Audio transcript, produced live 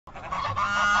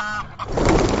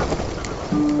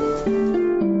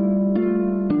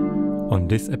On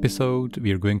this episode,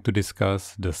 we are going to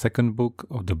discuss the second book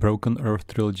of the Broken Earth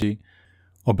trilogy,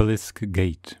 Obelisk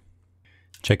Gate.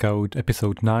 Check out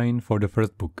episode 9 for the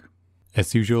first book.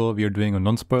 As usual, we are doing a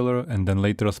non-spoiler and then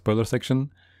later a spoiler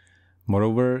section.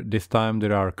 Moreover, this time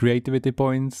there are creativity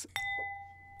points,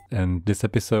 and this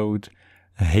episode,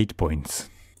 hate points.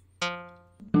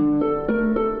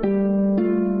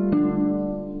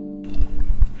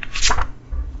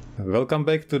 Welcome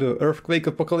back to the Earthquake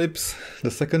Apocalypse,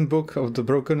 the second book of the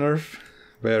Broken Earth,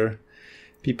 where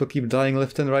people keep dying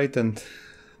left and right, and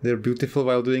they're beautiful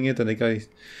while doing it, and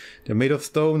they're made of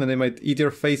stone, and they might eat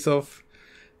your face off,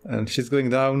 and shit's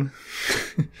going down.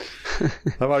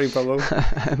 How are you, Pablo?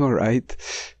 I'm alright.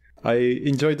 I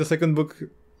enjoyed the second book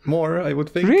more, I would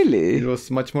think. Really? It was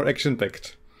much more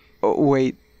action-packed. Oh,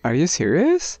 wait, are you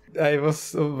serious? I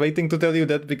was waiting to tell you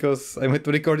that because I had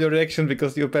to record your reaction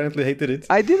because you apparently hated it.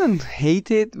 I didn't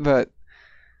hate it, but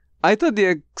I thought the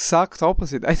exact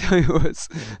opposite. I thought it was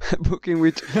a book in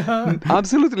which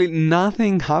absolutely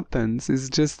nothing happens. It's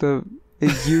just a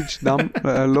huge dump,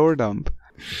 lore dump.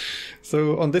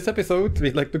 So on this episode,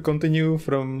 we'd like to continue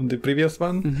from the previous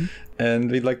one,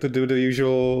 and we'd like to do the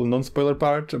usual non-spoiler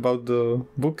part about the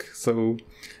book. So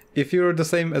if you're the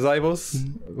same as I was,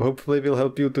 hopefully we'll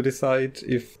help you to decide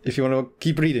if you want to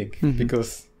keep reading,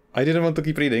 because I didn't want to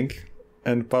keep reading,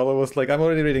 and Paolo was like, I'm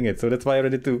already reading it, so that's why I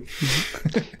read it too.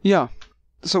 Yeah.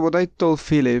 So what I told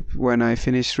Philip when I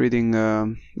finished reading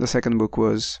the second book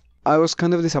was, I was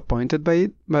kind of disappointed by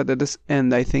it, but at this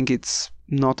end I think it's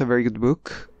not a very good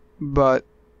book, but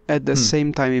at the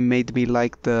same time it made me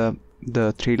like the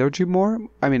trilogy more.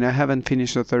 I mean, I haven't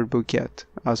finished the third book yet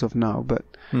as of now, but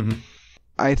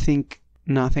I think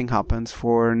nothing happens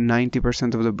for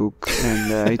 90% of the book,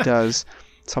 and it has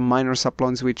some minor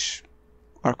subplots which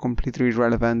are completely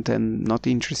irrelevant and not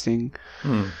interesting.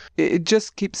 It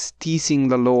just keeps teasing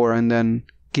the lore and then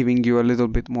giving you a little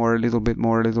bit more, a little bit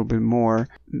more, a little bit more.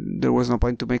 There was no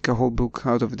point to make a whole book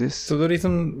out of this. So the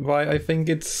reason why I think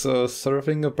it's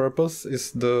serving a purpose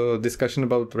is the discussion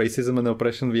about racism and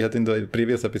oppression we had in the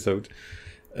previous episode.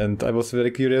 And I was very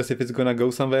curious if it's gonna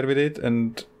go somewhere with it,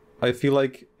 and I feel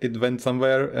like it went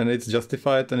somewhere and it's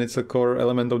justified and it's a core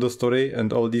element of the story,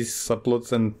 and all these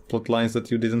subplots and plot lines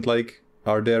that you didn't like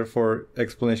are there for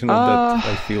explanation of that,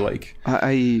 I feel like.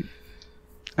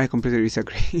 I completely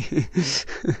disagree.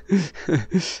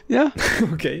 Yeah.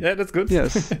 Okay, yeah, that's good.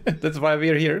 Yes. That's why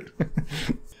we're here.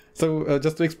 So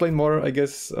just to explain more, I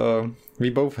guess we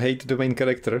both hate the main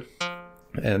character,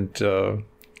 and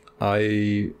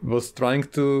I was trying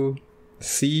to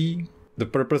see the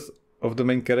purpose of the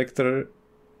main character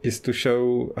is to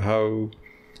show how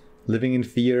living in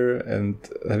fear and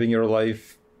having your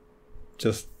life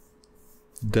just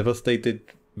devastated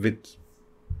with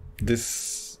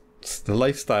this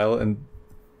lifestyle, and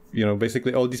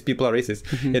basically all these people are racist.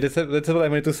 Yeah, that's what I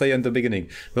wanted to say in the beginning.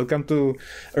 Welcome to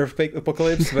Earthquake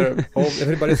Apocalypse, where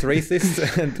everybody's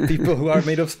racist and people who are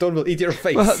made of stone will eat your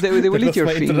face. Well, they will eat your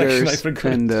fingers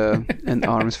and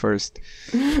arms first.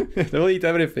 They will eat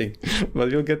everything,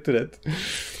 but we'll get to that.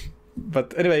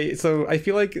 But anyway, so I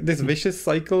feel like this vicious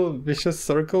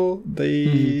circle,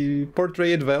 they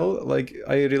portray it well. Like,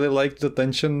 I really liked the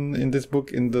tension in this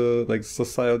book, in the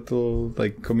societal,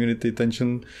 community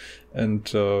tension,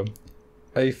 and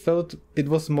I felt it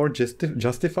was more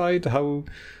justified how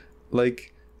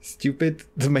stupid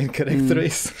the main character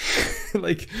is.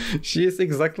 She is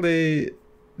exactly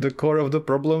the core of the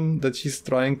problem that she's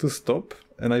trying to stop,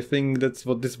 and I think that's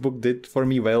what this book did for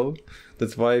me well.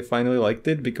 That's why I finally liked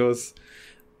it, because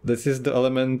this is the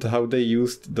element how they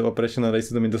used the oppression and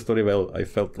racism in the story well, I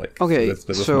felt like. Okay, that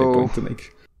was my point to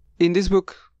make. In this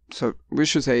book, so we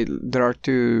should say there are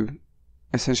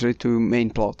essentially two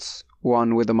main plots.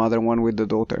 One with the mother, one with the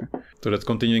daughter. So that's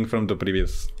continuing from the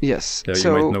previous. Yes. Yeah,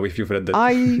 you might know if you've read that.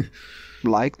 I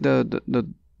like the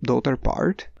daughter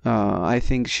part. I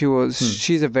think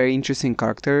she's a very interesting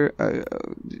character.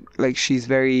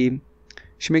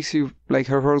 She makes you,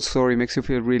 her whole story makes you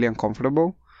feel really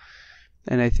uncomfortable.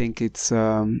 And I think it's,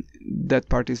 that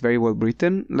part is very well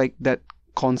written. That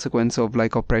consequence of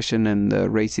oppression and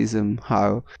racism,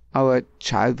 how a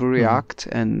child will react,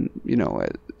 and,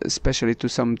 especially to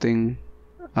something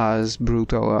as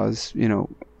brutal as,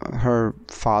 her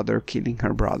father killing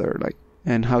her brother,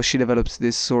 and how she develops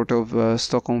this sort of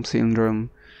Stockholm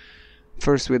syndrome,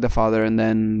 first with the father and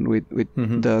then with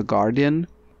the guardian.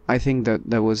 I think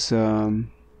that was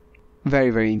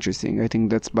very, very interesting. I think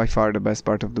that's by far the best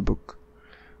part of the book.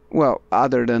 Well,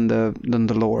 other than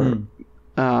the lore.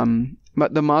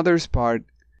 But the mother's part,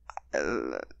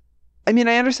 I mean,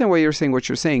 I understand why you're saying what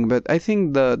you're saying, but I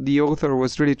think the author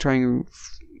was really trying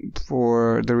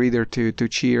for the reader to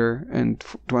cheer and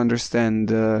to understand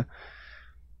the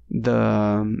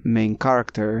main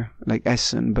character, like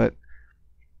Essen, but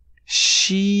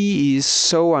she is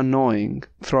so annoying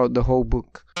throughout the whole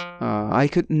book. I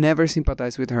could never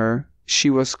sympathize with her. She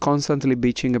was constantly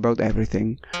bitching about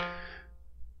everything.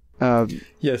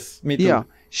 Yes, me too. Yeah,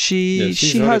 she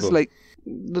has horrible. like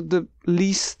the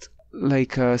least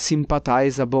like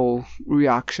sympathizable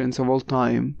reactions of all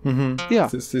time. Mm-hmm. Yeah.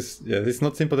 It's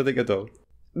not sympathetic at all.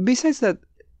 Besides that,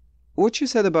 what you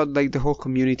said about like the whole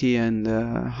community and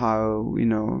how, you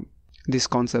know, these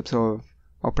concepts of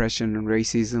oppression and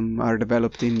racism are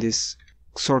developed in this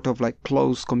sort of like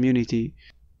closed community.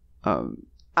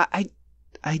 I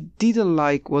didn't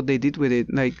like what they did with it.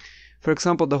 Like, for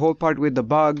example, the whole part with the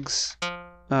bugs,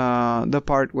 the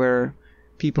part where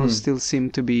people still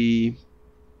seem to be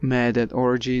mad at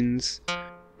Origins.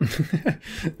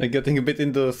 Getting a bit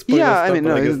into spoiler Yeah, stuff, I mean,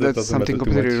 no, I guess that's something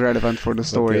completely irrelevant for the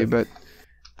story, but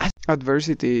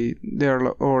adversity, they're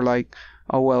or like,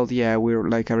 oh well, yeah, we're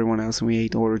like everyone else and we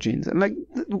hate Origins, and like,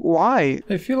 why?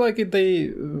 I feel like they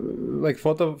like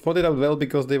thought it out well,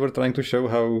 because they were trying to show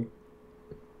how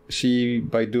she,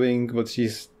 by doing what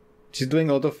she's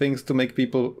doing a lot of things to make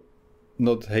people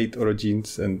not hate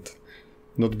Origins and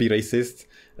not be racist,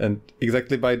 and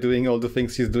exactly by doing all the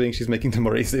things she's doing, she's making them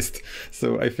more racist.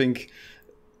 So I think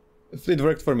it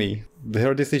worked for me.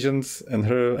 Her decisions and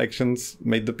her actions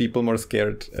made the people more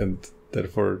scared, and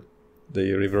therefore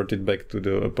they reverted back to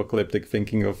the apocalyptic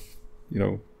thinking of, you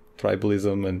know,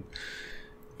 tribalism and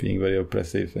being very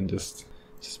oppressive and just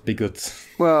bigots.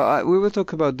 Well, we will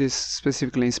talk about this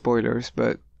specifically in spoilers,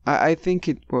 but I think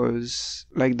it was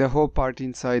like the whole part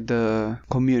inside the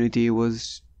community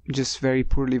was just very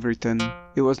poorly written.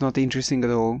 It was not interesting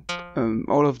at all.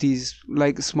 All of these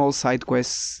like small side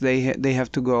quests they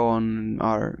have to go on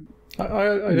are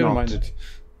I didn't mind it.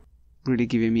 Really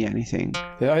giving me anything.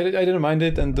 Yeah, I didn't mind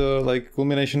it, and the like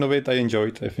culmination of it I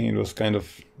enjoyed. I think it was kind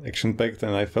of action packed,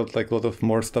 and I felt like a lot of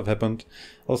more stuff happened.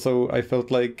 Also, I felt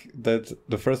like that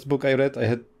the first book I read, I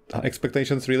had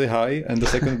expectations really high, and the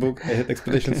second book I had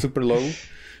expectations super low,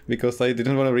 because I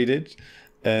didn't want to read it.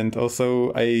 And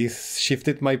also I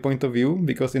shifted my point of view,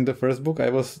 because in the first book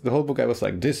the whole book I was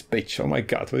like, this bitch, oh my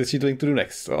god, what is she doing to do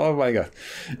next? Oh my god.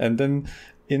 And then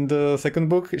in the second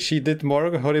book, she did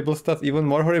more horrible stuff, even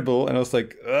more horrible, and I was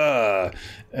like, ugh,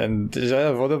 and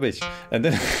what a bitch. And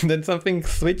then then something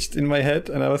switched in my head,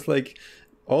 and I was like,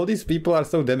 all these people are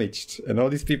so damaged, and all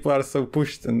these people are so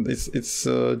pushed, and it's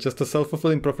just a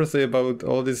self-fulfilling prophecy about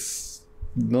all this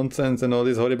nonsense and all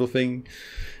this horrible thing.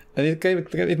 And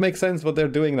it makes sense what they're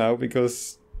doing now,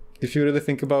 because if you really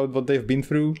think about what they've been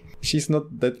through, she's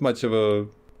not that much of a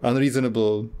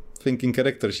unreasonable thinking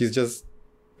character. She's just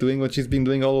doing what she's been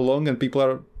doing all along, and people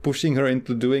are pushing her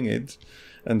into doing it.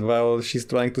 And while she's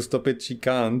trying to stop it, she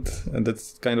can't. And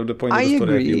that's kind of the point of the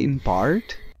story. I agree in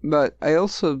part, but I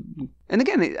also... And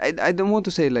again, I don't want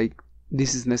to say, like,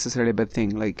 this is necessarily a bad thing.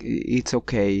 Like, it's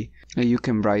okay. You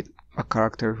can write a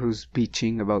character who's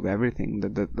bitching about everything.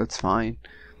 That's fine.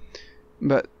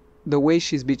 But the way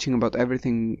she's bitching about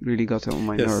everything really got on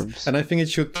my nerves. And I think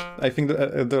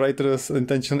the writer's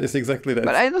intention is exactly that.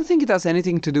 But I don't think it has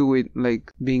anything to do with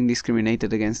like being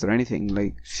discriminated against or anything.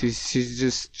 Like she's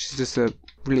just a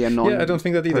really annoying I don't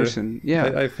think that either. Person. Yeah,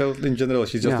 I felt in general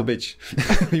she's just a bitch.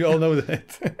 You all know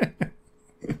that.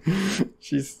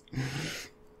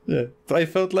 So I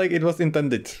felt like it was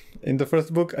intended. In the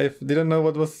first book, I didn't know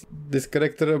what was this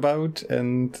character about,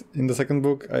 and in the second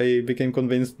book, I became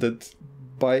convinced that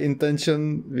by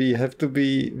intention we have to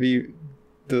be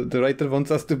the writer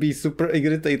wants us to be super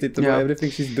irritated about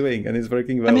everything she's doing, and it's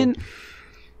working well. I mean,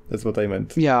 that's what I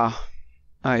meant. Yeah,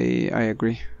 I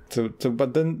agree. So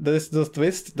but then there's this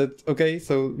twist that, okay,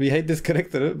 so we hate this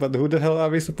character, but who the hell are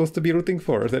we supposed to be rooting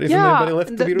for? There isn't anybody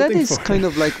left to be rooting for. That is kind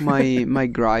of like my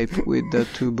gripe with the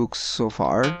two books so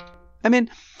far. I mean,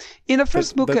 in the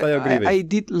first book, I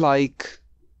did like...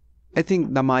 I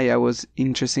think Damaya was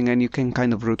interesting, and you can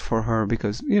kind of root for her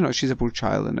because, you know, she's a poor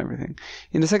child and everything.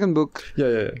 In the second book...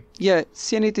 Yeah,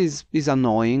 Sienit is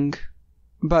annoying,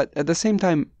 but at the same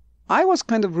time, I was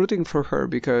kind of rooting for her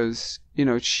because, you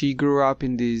know, she grew up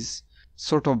in this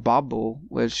sort of bubble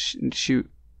where she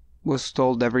was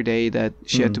told every day that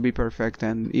she had to be perfect,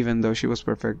 and even though she was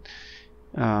perfect,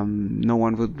 no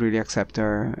one would really accept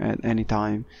her at any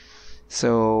time.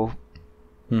 So,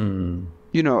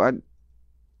 you know,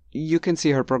 you can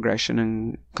see her progression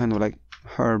and kind of like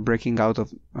her breaking out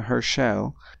of her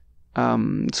shell.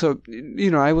 So, you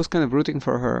know, I was kind of rooting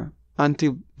for her.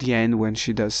 until the end when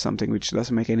she does something which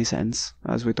doesn't make any sense,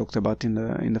 as we talked about in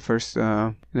the first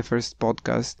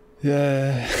podcast.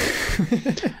 Yeah.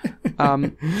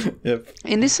 Yep.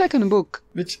 In this second book,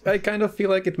 which I kind of feel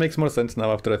like it makes more sense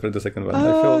now after I've read the second one.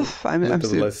 I'm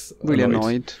still less really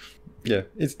annoyed. Yeah,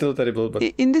 it's still terrible. But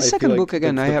in this second book,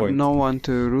 again, I have point. no one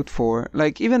to root for.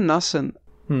 Like, even Nassen,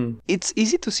 it's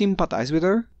easy to sympathize with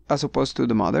her as opposed to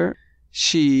the mother.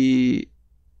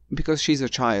 Because she's a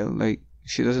child, like,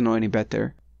 she doesn't know any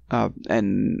better.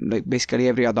 And like basically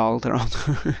every adult around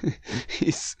her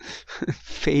is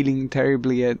failing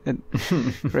terribly at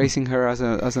raising her as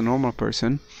a normal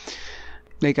person.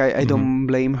 Like I don't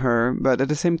blame her, but at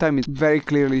the same time, it's very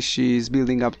clearly she's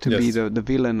building up to be the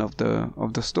villain of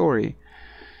the story.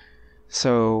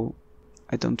 So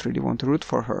I don't really want to root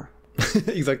for her.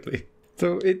 Exactly.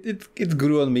 So it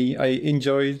grew on me. I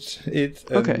enjoyed it,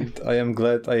 and I am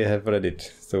glad I have read it.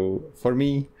 So for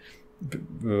me,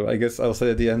 I guess I'll say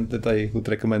at the end that I would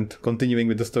recommend continuing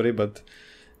with the story, but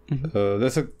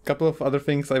there's a couple of other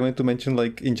things I want to mention,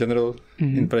 like in general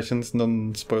impressions,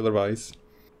 non-spoiler wise.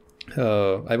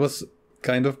 I was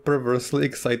kind of perversely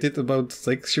excited about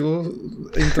sexual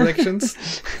interactions,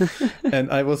 and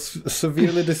I was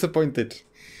severely disappointed.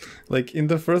 Like in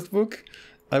the first book,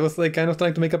 I was like kind of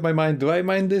trying to make up my mind. Do I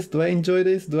mind this? Do I enjoy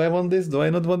this? Do I want this? Do I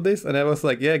not want this? And I was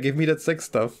like, yeah, give me that sex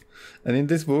stuff. And in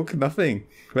this book, nothing.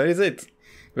 Where is it?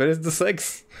 Where is the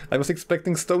sex? I was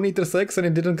expecting Stone Eater sex and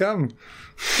it didn't come.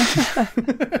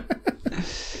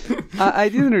 I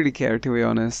didn't really care, to be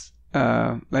honest.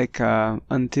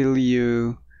 Until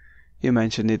you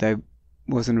mentioned it, I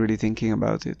wasn't really thinking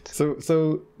about it.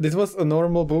 So this was a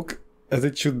normal book, as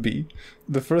it should be.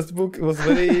 The first book was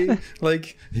very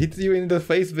like hit you in the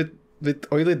face with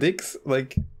oily dicks.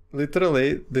 Like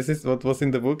literally, this is what was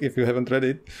in the book if you haven't read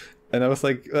it. And I was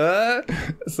like,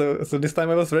 So this time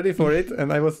I was ready for it,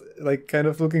 and I was like kind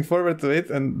of looking forward to it,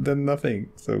 and then nothing.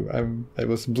 So I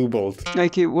was blue-balled.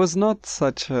 Like it was not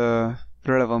such a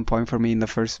relevant point for me in the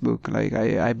first book. Like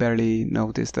I barely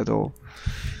noticed at all.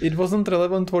 It wasn't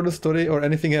relevant for the story or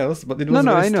anything else, but it was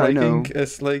very striking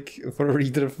as like for a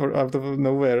reader out of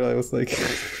nowhere. I was like,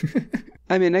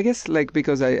 I mean, I guess like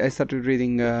because I started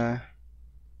reading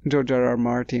George R.R.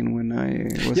 Martin when I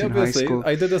was in high school.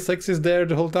 Either the sex is there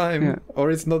the whole time,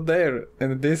 or it's not there,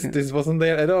 and this wasn't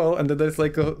there at all. And then there's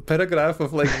like a paragraph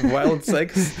of like wild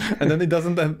sex, and then it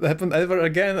doesn't happen ever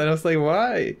again. And I was like,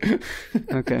 why?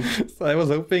 Okay. So I was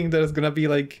hoping there's gonna be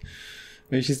like,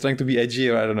 maybe she's trying to be edgy,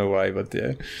 or I don't know why, but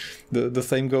yeah. The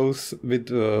same goes with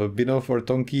Binov or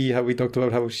Tonki, how we talked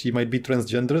about how she might be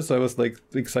transgender. So I was like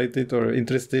excited or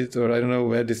interested, or I don't know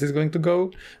where this is going to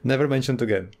go. Never mentioned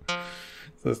again.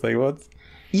 So it's like, what?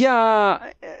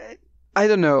 Yeah, I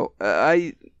don't know.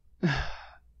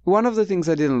 One of the things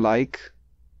I didn't like,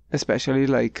 especially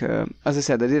like, as I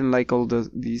said, I didn't like all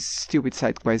these stupid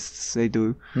side quests they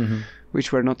do,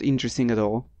 which were not interesting at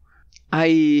all.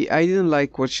 I didn't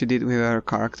like what she did with her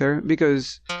character,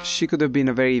 because she could have been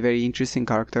a very, very interesting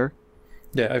character.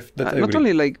 Yeah, I not agree.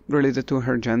 only like related to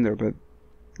her gender, but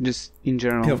just in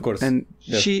general. Yeah, of course. And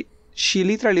she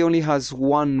literally only has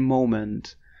one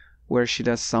moment where she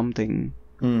does something.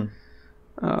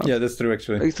 Yeah, that's true,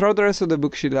 actually. Like, throughout the rest of the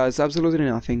book, she does absolutely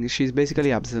nothing. She's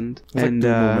basically absent. Like and 2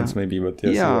 moments maybe, but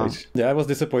yes, yeah. You're right. Yeah, I was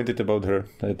disappointed about her.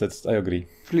 I agree.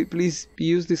 Please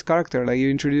use this character. Like, you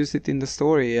introduce it in the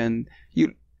story, and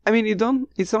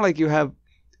it's not like you have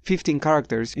 15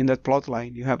 characters in that plot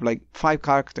line. You have like 5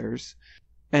 characters,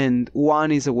 and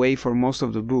one is away for most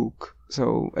of the book.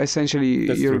 So essentially,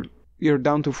 you're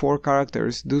down to 4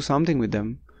 characters. Do something with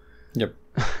them. Yep.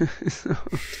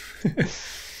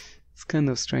 It's kind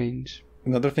of strange.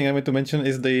 Another thing I want to mention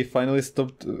is they finally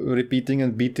stopped repeating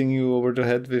and beating you over the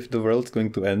head with the world's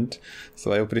going to end.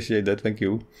 So I appreciate that. Thank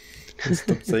you.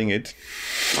 Stop saying it.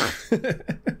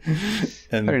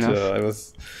 And I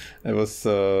was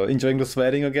enjoying the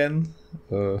swearing again,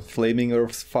 flaming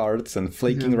earth's farts and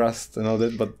flaking rust and all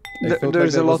that. But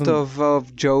there's a lot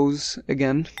of Joes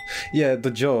again. Yeah,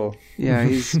 the Joe. Yeah,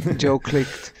 his Joe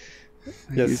clicked.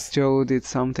 Yes. His Joe did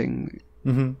something,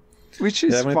 which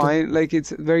is fine. Like,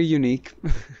 it's very unique.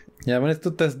 Yeah, I wanted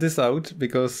to test this out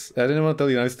because I didn't want to tell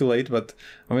you now, it's too late, but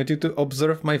I want you to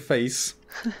observe my face,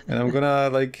 and I'm gonna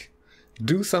like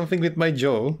do something with my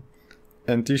jaw,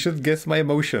 and you should guess my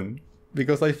emotion,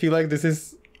 because I feel like this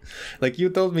is like, you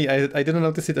told me I didn't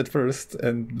notice it at first,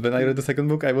 and when I read the second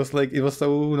book I was like, it was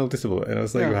so noticeable, and I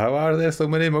was like, how are there so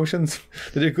many emotions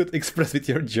that you could express with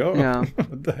your jaw? Yeah.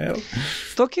 What the hell?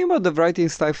 Talking about the writing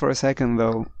style for a second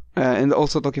though, and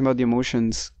also talking about the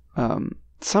emotions,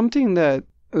 something that,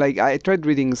 like, I tried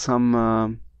reading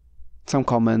some some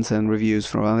comments and reviews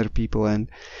from other people, and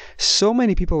so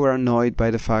many people were annoyed by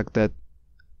the fact that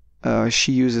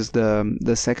she uses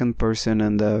the second person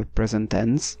and the present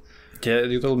tense. Yeah,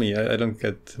 you told me. I don't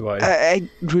get why. I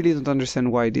really don't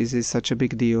understand why this is such a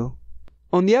big deal.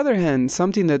 On the other hand,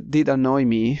 something that did annoy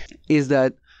me is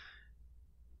that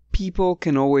people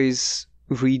can always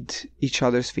read each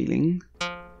other's feeling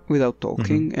without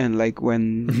talking, and like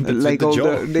when like all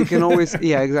they can always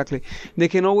exactly, they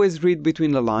can always read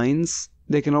between the lines,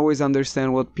 they can always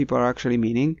understand what people are actually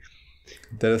meaning.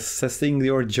 They're assessing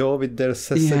your jaw with their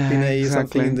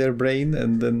something in their brain,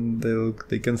 and then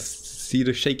they can see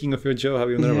the shaking of your jaw, how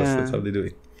you're nervous. That's how they do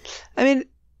it. I mean, it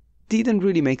didn't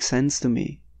really make sense to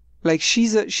me. Like,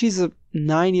 she's a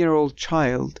 9-year-old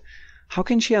child. How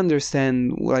can she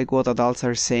understand like what adults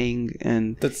are saying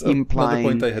and that's implying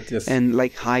point I had, yes. and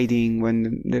like hiding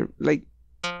when they're like,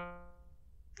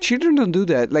 children don't do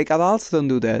that. Like, adults don't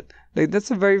do that. Like,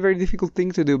 that's a very, very difficult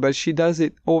thing to do, but she does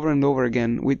it over and over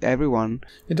again with everyone.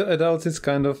 Adults, it's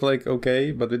kind of like,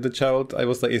 okay, but with the child, I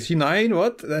was like, is she 9?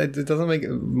 What? It doesn't make...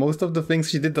 Most of the things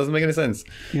she did doesn't make any sense.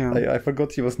 Yeah. I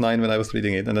forgot she was 9 when I was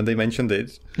reading it, and then they mentioned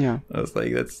it. Yeah. I was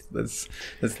like, that's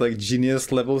like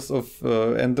genius levels of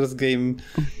Ender's Game,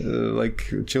 like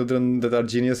children that are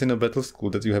genius in a battle school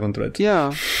that you haven't read.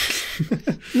 Yeah.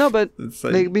 No, but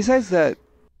like, besides that,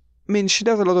 I mean, she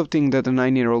does a lot of things that a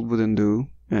 9-year-old wouldn't do.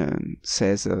 And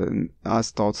says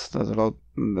as thoughts that a lot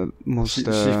most she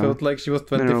felt like she was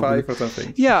 25 or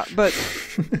something. Yeah, but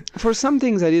for some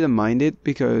things I didn't mind it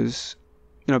because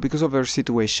of her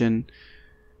situation.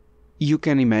 You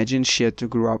can imagine she had to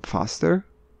grow up faster,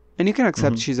 and you can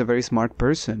accept she's a very smart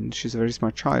person, she's a very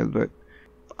smart child, but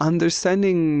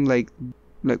understanding like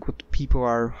what people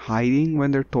are hiding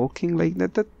when they're talking like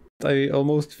that I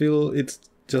almost feel it's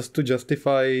just to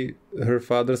justify her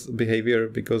father's behavior,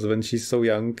 because when she's so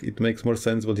young, it makes more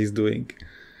sense what he's doing.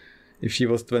 If she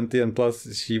was 20 and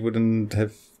plus, he wouldn't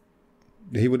have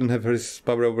his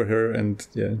power over her, and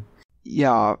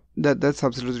yeah, that's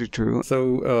absolutely true.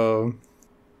 So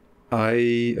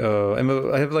I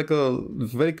have like a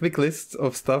very quick list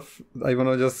of stuff I want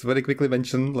to just very quickly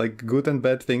mention, like good and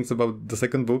bad things about the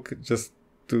second book, just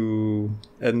to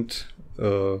end.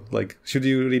 Like, should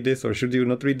you read this or should you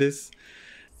not read this?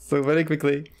 So very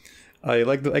quickly, I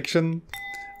like the action.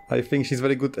 I think she's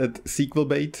very good at sequel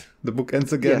bait. The book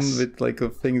ends again with like a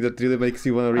thing that really makes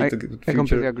you want to read the future. I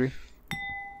completely agree.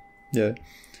 Yeah.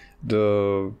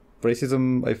 The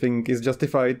racism, I think, is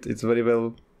justified. It's very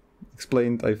well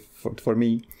explained for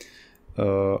me.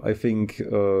 I think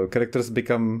characters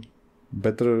become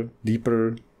better,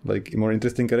 deeper, like more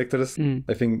interesting characters.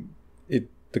 I think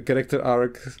the character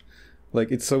arc... Like,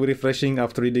 it's so refreshing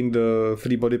after reading the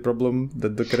Free Body Problem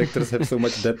that the characters have so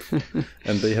much depth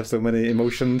and they have so many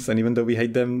emotions, and even though we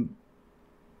hate them,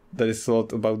 there is a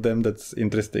lot about them that's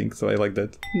interesting, so I like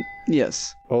that.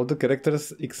 Yes. All the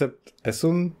characters except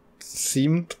Esun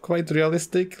seemed quite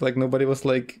realistic, like nobody was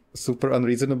like super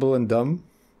unreasonable and dumb,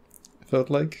 felt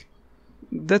like.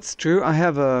 That's true. I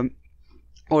have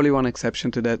only one exception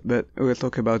to that, but we'll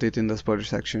talk about it in the spoiler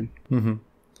section.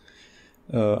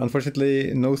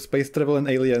 Unfortunately, no space travel and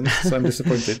aliens, so I'm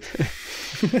disappointed.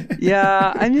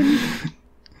 Yeah, I mean,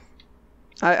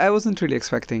 I wasn't really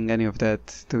expecting any of that,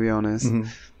 to be honest.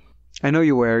 I know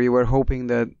you were hoping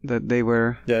that they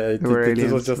were aliens.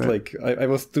 It was just like, I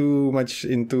was too much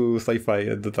into sci-fi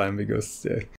at the time because,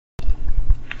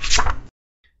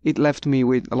 It left me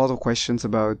with a lot of questions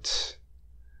about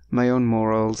my own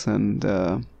morals and,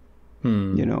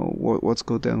 what's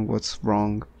good and what's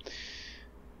wrong.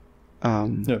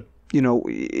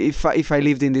 If I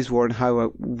lived in this world,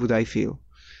 how would I feel?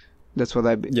 That's what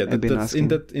I've been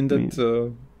asking. In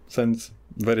that sense,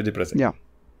 very depressing. Yeah,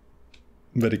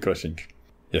 very crushing.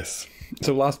 Yes.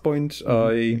 So last point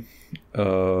I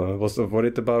was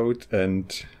worried about,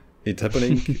 and it's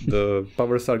happening. The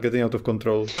powers are getting out of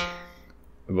control,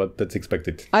 but that's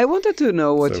expected. I wanted to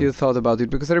know what you thought about it,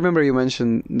 because I remember you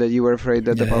mentioned that you were afraid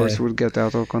that the powers would get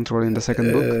out of control in the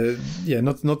second book.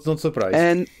 Not surprised.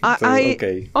 And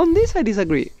on this I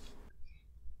disagree,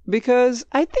 because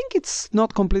I think it's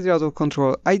not completely out of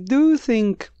control. I do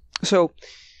think so.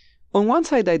 On one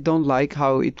side, I don't like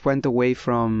how it went away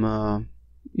from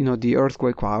the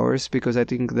earthquake powers, because I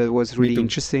think that was really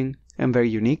interesting and very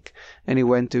unique, and it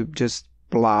went to just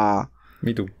blah.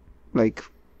 Me too. Like,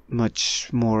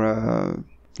 much more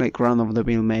like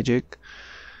run-of-the-mill magic.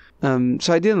 So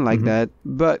I didn't like that.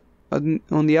 But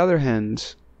on the other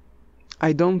hand,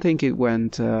 I don't think it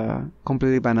went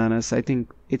completely bananas. I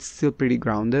think it's still pretty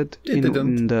grounded in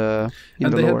the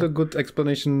and they lore. had a good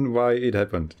explanation why it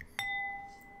happened.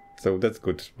 So that's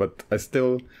good. But I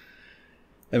still...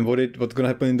 I'm worried what's gonna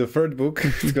happen in the third book.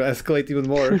 It's gonna escalate even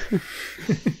more.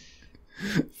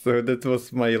 So that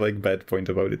was my bad point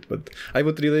about it. But I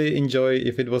would really enjoy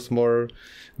if it was more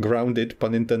grounded,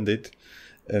 pun intended,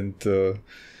 and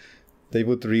they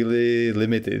would really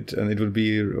limit it, and it would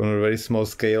be on a very small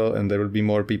scale, and there would be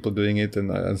more people doing it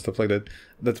and stuff like that.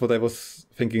 That's what I was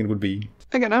thinking it would be.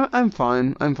 Again, I'm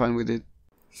fine. I'm fine with it.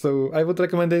 So I would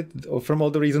recommend it from all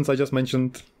the reasons I just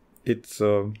mentioned. It's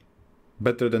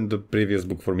better than the previous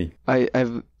book for me.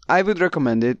 I would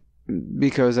recommend it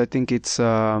because I think it's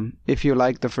if you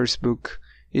like the first book,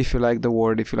 if you like the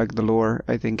world, if you like the lore,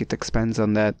 I think it expands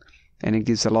on that, and it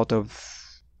gives a lot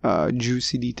of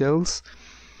juicy details.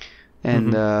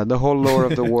 And the whole lore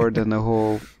of the world and the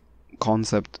whole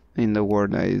concept in the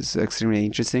world is extremely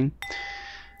interesting.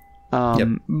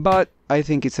 But I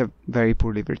think it's a very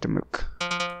poorly written book.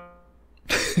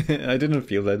 I didn't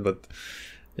feel that, but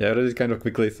yeah, I read it kind of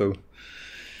quickly, so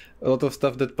a lot of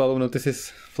stuff that Paolo notices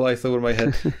flies over my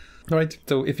head. Alright,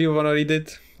 so if you want to read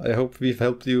it, I hope we've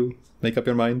helped you make up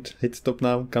your mind. Hit stop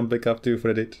now, come back after you've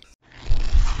read it.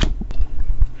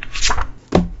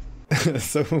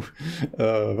 So,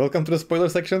 welcome to the spoiler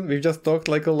section. We've just talked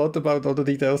a lot about all the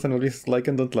details and what we like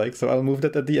and don't like, so I'll move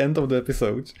that at the end of the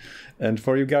episode. And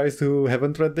for you guys who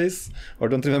haven't read this or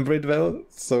don't remember it well,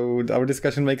 so our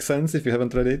discussion makes sense if you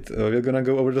haven't read it. We're gonna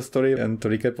go over the story and to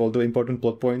recap all the important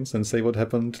plot points and say what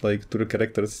happened to the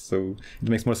characters, so it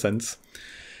makes more sense.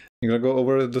 We're gonna go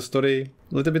over the story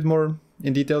a little bit more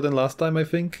in detail than last time, I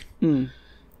think.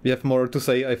 We have more to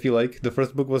say, I feel like. The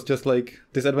first book was just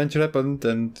this adventure happened,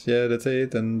 and yeah, that's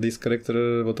it, and this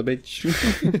character, what a bitch.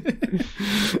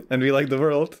 And we like the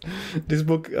world. This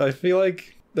book, I feel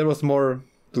like there was more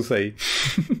to say.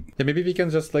 Yeah, maybe we can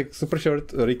just super short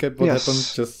recap what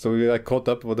happened, just so we caught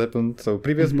up what happened. So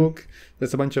previous book,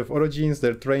 there's a bunch of origins,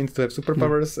 they're trained to have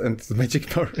superpowers and magic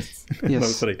powers. No,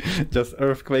 sorry, just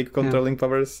earthquake controlling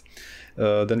powers.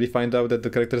 Then we find out that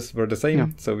the characters were the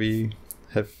same, so we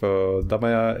have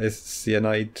Damaya as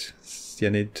Cyanide,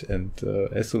 and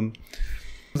Esun.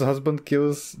 The husband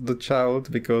kills the child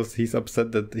because he's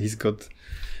upset that he's got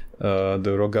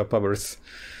the Roga powers.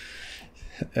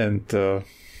 And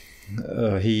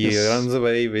he runs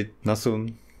away with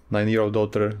Nasun, 9-year-old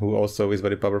daughter, who also is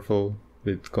very powerful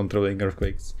with controlling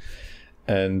earthquakes.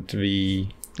 And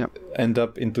we end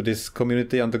up into this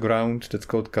community underground that's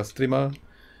called Kastrima,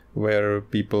 where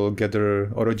people gather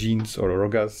orogines or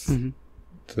Rogas.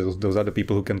 Those are the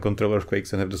people who can control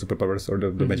earthquakes and have the superpowers or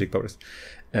the magic powers.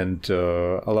 And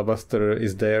Alabaster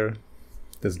is there.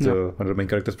 That's one of the main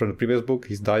characters from the previous book.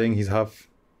 He's dying, he's half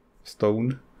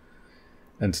stone.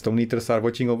 And Stone Eaters are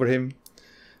watching over him.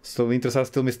 Stone Eaters are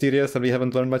still mysterious and we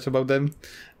haven't learned much about them.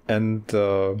 And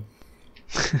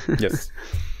yes.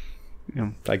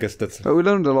 I guess that's... But we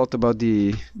learned a lot about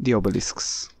the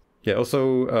obelisks. Yeah,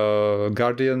 also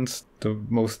Guardians, the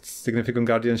most significant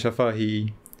Guardian, Shafa,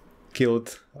 he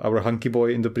killed our hunky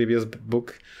boy in the previous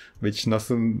book, which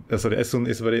Esun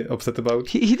is very upset about.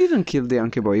 He didn't kill the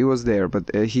hunky boy, he was there, but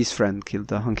his friend killed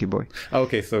the hunky boy.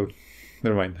 Okay, so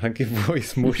never mind. Hunky boy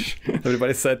is mush.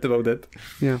 Everybody's sad about that.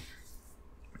 Yeah.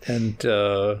 And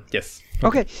yes.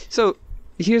 Okay, so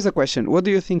here's a question. What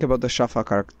do you think about the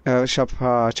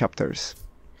Shafa chapters?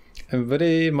 I'm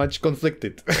very much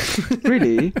conflicted.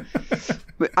 Really?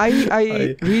 But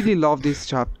I really love his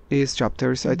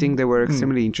chapters. I think they were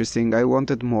extremely interesting. I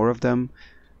wanted more of them.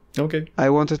 Okay. I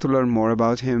wanted to learn more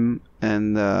about him.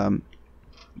 And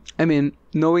I mean,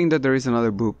 knowing that there is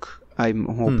another book, I'm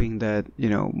hoping that,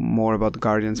 more about the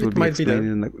Guardians will be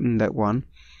explained in that one.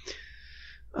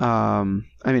 I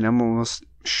mean, I'm almost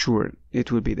sure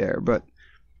it will be there. But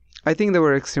I think they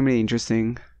were extremely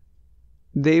interesting.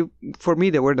 For me,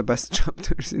 they were the best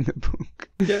chapters in the book.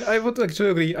 Yeah, I would actually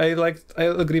agree. I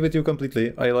agree with you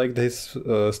completely. I liked his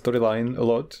storyline a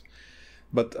lot,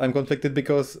 but I'm conflicted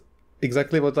because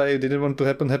exactly what I didn't want to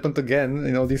happen happened again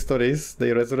in all these stories.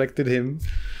 They resurrected him,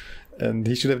 and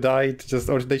he should have died.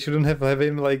 Or they shouldn't have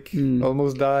him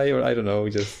almost die, or I don't know.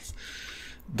 Just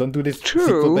don't do this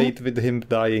sequel bait with him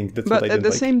dying. That's what I didn't like. But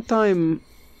at the same time,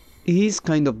 he's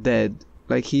kind of dead.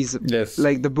 He's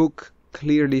the book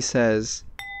clearly says.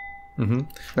 I'm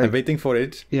waiting for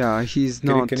it. Yeah, he's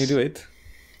not. Can you do it?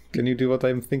 Can you do what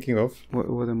I'm thinking of?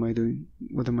 What am I doing?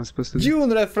 What am I supposed to do?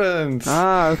 June reference!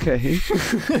 Ah, okay.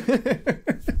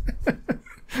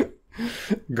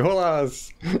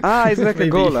 Golas! It's like a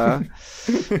gola.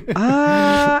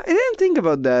 I didn't think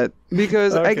about that.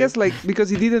 Because I guess because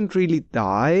he didn't really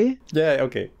die. Yeah,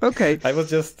 okay. Okay. I was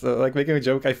just making a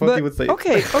joke. I thought he would say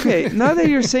Okay. Now that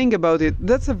you're saying about it,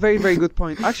 that's a very, very good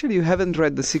point. Actually, you haven't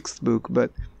read the 6th book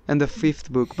and the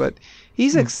 5th book, but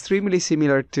he's extremely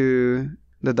similar to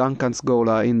the Duncan's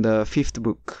Gola in the 5th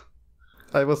book.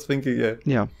 I was thinking, yeah.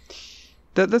 Yeah.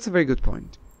 That's a very good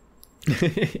point.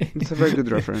 It's a very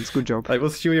good reference. Good job. I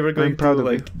was sure you were going to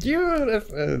like, they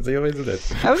always do that.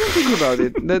 I wasn't thinking about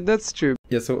it. That's true.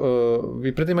 Yeah, so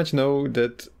we pretty much know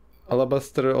that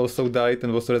Alabaster also died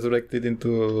and was resurrected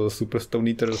into a super stone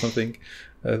eater or something.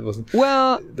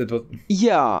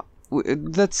 Yeah,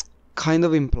 that's kind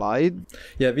of implied.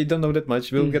 Yeah, we don't know that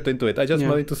much. We'll get into it. I just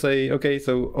wanted to say, okay,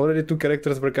 so already 2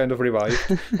 characters were kind of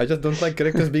revived. I just don't like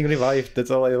characters being revived.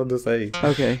 That's all I want to say.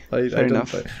 Okay, fair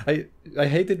enough. I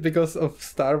hate it because of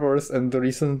Star Wars and the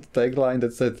recent tagline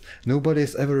that said,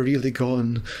 nobody's ever really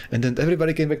gone, and then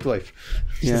everybody came back to life.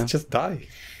 Just die.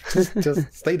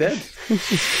 Just stay dead.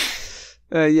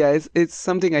 It's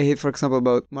something I hate, for example,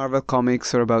 about Marvel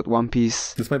Comics or about One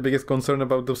Piece. That's my biggest concern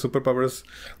about the superpowers.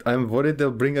 I'm worried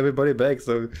they'll bring everybody back,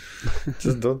 so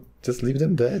just leave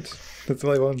them dead. That's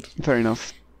all I want. Fair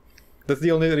enough. That's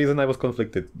the only reason I was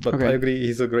conflicted. But I agree,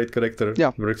 he's a great character.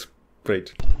 Yeah. Works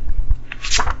great.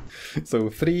 So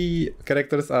 3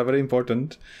 characters are very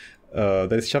important.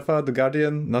 There's Shafa, the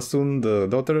guardian, Nasun, the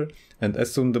daughter, and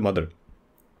Esun, the mother.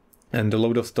 And a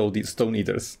load of stone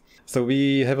eaters. So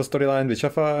we have a storyline with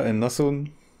Shafa and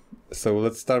Nasun. So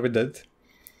let's start with that.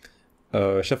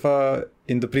 Shafa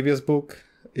in the previous book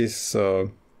is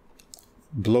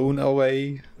blown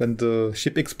away when the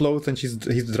ship explodes and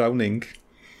he's drowning.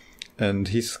 And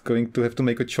he's going to have to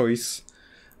make a choice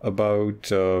about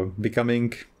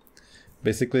becoming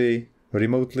basically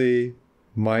remotely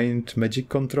mind magic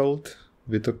controlled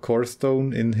with a core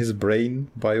stone in his brain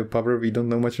by a power we don't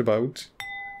know much about.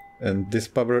 And this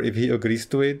power, if he agrees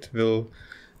to it, will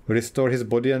restore his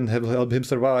body and help him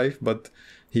survive, but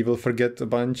he will forget a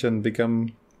bunch and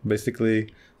become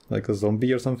basically like a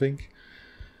zombie or something.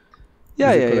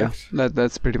 Yeah.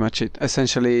 That's pretty much it.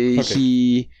 Essentially,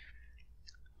 he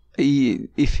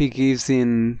if he gives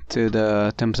in to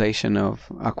the temptation of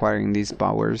acquiring these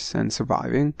powers and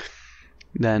surviving,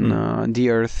 then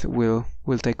the Earth will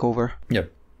take over. Yeah.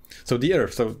 So the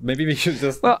Earth, so maybe we should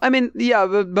just... Well, I mean, yeah,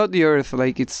 but about the Earth,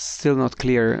 like, it's still not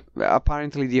clear.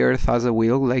 Apparently the Earth has a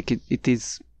will, like, it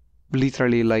is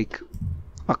literally like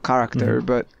a character,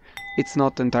 but it's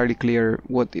not entirely clear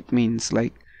what it means.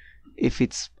 Like, if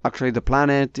it's actually the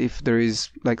planet, if there is,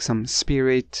 like, some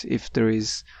spirit, if there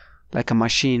is, like, a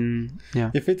machine,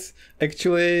 yeah. If it's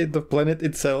actually the planet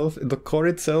itself, the core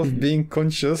itself being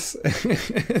conscious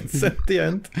and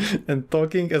sentient and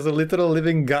talking as a literal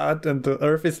living god, and the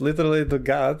Earth is literally the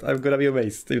god, I'm gonna be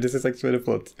amazed if this is actually the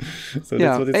plot. So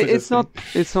yeah, that's what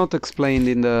it's not explained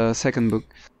in the 2nd book.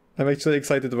 I'm actually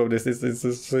excited about this.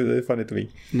 It's really funny to me.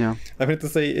 Yeah. I have to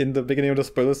say in the beginning of the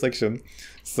spoiler section.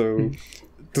 So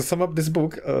to sum up this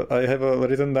book, I have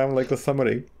written down like a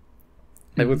summary.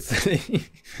 I would say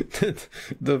that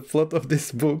the plot of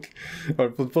this book, or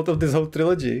the plot of this whole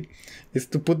trilogy, is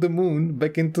to put the moon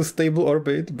back into stable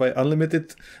orbit by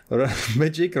unlimited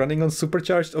magic running on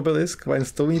supercharged Obelisk, while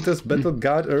Stone Eaters battle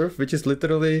God Earth, which is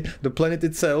literally the planet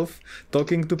itself,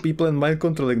 talking to people and mind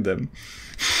controlling them.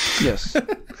 Yes.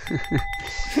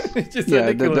 Which is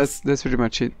ridiculous. That's pretty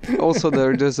much it. Also,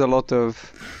 there's a lot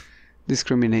of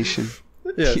discrimination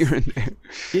here and there.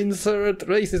 Insert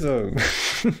racism.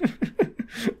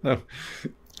 No.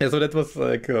 Yeah, so that was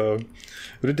like a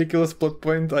ridiculous plot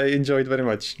point I enjoyed very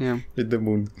much with the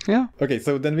moon. Yeah. Okay,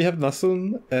 so then we have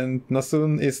Nasun, and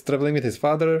Nasun is traveling with his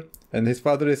father, and his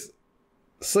father is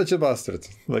such a bastard.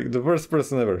 Like the worst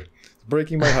person ever. It's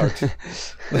breaking my heart.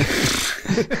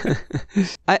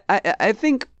 I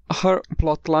think her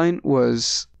plotline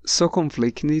was so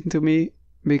conflicting to me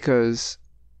because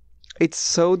it's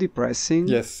so depressing.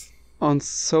 Yes. On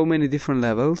so many different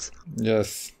levels.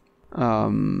 Yes.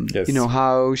 You know,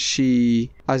 how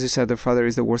she, as you said, her father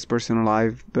is the worst person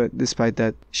alive, but despite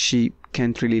that, she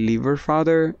can't really leave her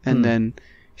father, and then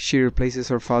she replaces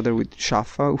her father with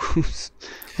Shafa, who's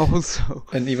also...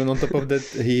 And even on top of that,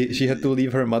 she had to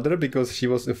leave her mother because she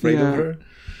was afraid of her.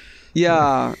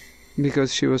 Yeah,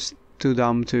 because she was too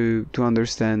dumb to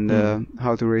understand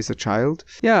how to raise a child.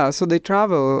 Yeah, so they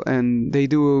travel and they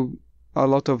do a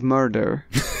lot of murder.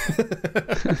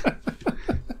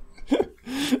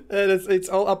 It's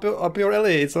all up your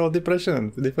alley. It's all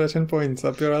depression points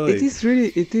up your alley. It is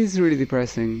really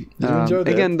depressing.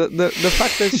 Again, the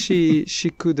fact that she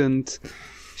couldn't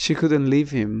leave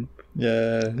him.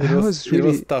 Yeah, it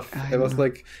was tough. It was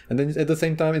like, and then at the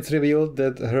same time, it's revealed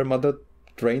that her mother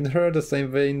trained her the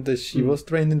same way that she was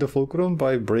trained in the Fulcrum,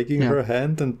 by breaking her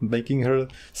hand and making her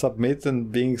submit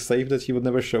and being safe that she would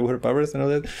never show her powers and all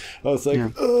that. I was like,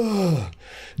 oh,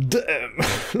 damn.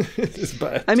 It's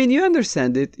bad. I mean, you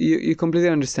understand it. You completely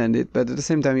understand it, but at the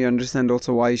same time, you understand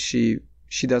also why she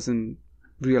she doesn't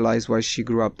realize why she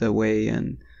grew up that way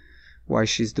and why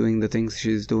she's doing the things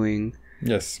she's doing.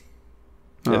 Yes.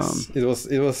 It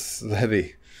was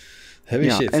heavy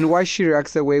shit. And why she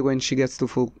reacts that way when she gets to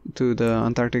the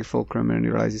Antarctic fulcrum and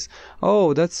realizes,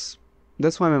 oh, that's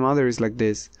why my mother is like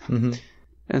this. Mm-hmm.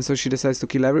 And so she decides to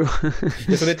kill everyone.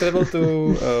 So they travel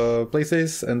to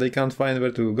places and they can't find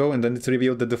where to go, and then it's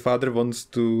revealed that the father wants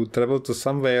to travel to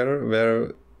somewhere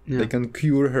where they can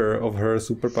cure her of her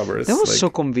superpowers. That was so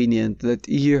convenient that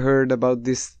he heard about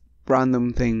this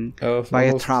random thing by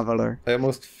a traveler. I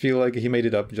almost feel like he made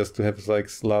it up just to have like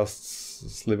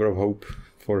last sliver of hope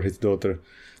for his daughter.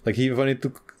 Like he wanted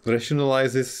to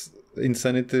rationalize his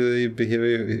insane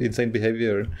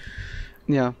behavior.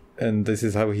 Yeah. And this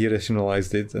is how he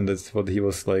rationalized it, and that's what he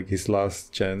was like his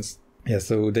last chance. Yeah,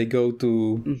 so they go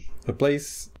to a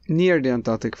place near the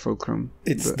Antarctic fulcrum.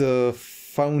 It's the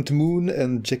Found Moon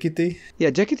and Jekiti.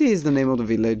 Yeah, Jekiti is the name of the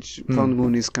village. Found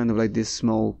Moon is kind of like this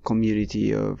small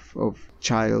community of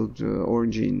child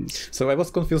origins. So I was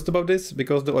confused about this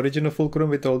because the original fulcrum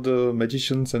with all the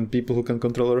magicians and people who can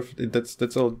control Earth,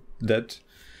 that's all dead.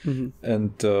 Mm-hmm.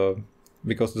 And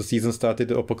because the season started,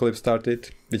 the apocalypse started,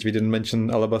 which we didn't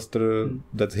mention, Alabaster,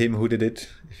 that's him who did it,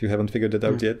 if you haven't figured that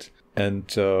out yet. And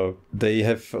they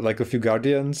have like a few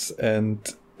guardians, and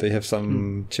they have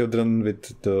some children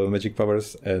with the magic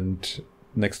powers, and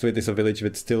next to it is a village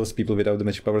with still people without the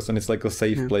magic powers, and it's like a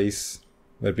safe place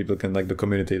where people can, like the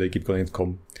community, they keep calling it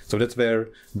Com. So that's where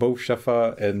both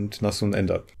Shafa and Nasun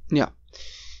end up. Yeah.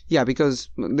 Yeah, because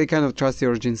they kind of trust the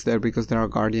origins there because there are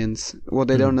guardians. What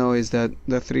they don't know is that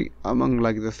among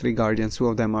the three guardians, two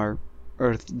of them are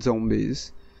Earth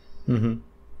zombies. Mm-hmm.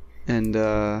 And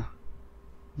the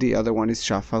other one is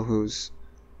Shafa, who's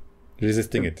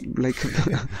resisting it. Like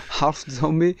half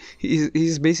zombie.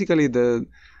 He's basically the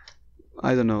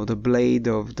blade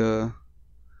of the...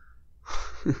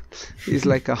 He's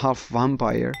like a half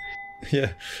vampire.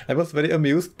 Yeah, I was very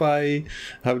amused by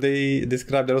how they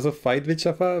described there was a fight with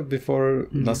Shafa before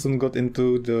Nasun got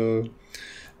into the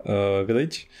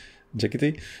village,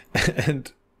 Jekiti,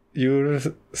 and you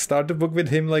start the book with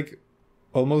him like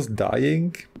almost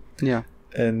dying. Yeah.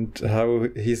 And how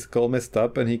he's all messed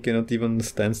up and he cannot even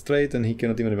stand straight and he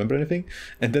cannot even remember anything.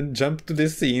 And then jump to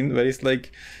this scene where he's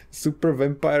like super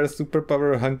vampire,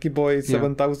 superpower, hunky boy,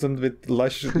 7000 with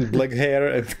lush black hair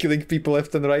and killing people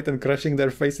left and right and crushing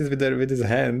their faces with his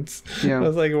hands. Yeah. I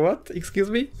was like, what? Excuse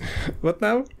me? What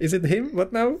now? Is it him?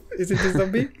 What now? Is it the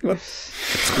zombie? What?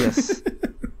 Yes.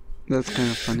 That's kind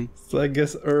of funny. So I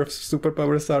guess Earth's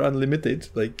superpowers are unlimited.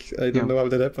 Like, I don't know how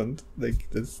that happened. Like,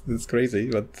 that's crazy,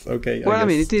 but okay. Well, I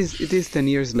mean, it is 10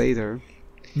 years later.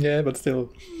 Yeah, but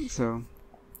still. So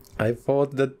I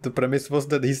thought that the premise was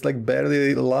that he's like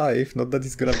barely alive, not that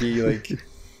he's gonna be like,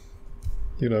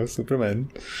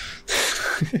 Superman.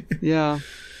 Yeah.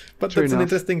 But that's an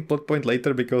interesting plot point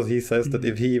later because he says that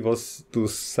if he was to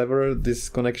sever this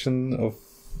connection of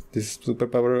this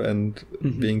superpower and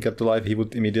being kept alive, he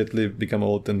would immediately become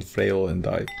old and frail and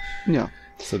die. Yeah.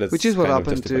 So that's which is what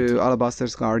happened to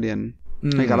Alabaster's guardian.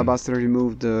 Like Alabaster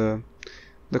removed the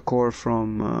core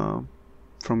from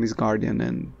his guardian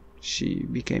and she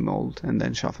became old, and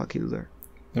then Shafa killed her.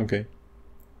 Okay.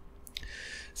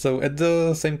 So at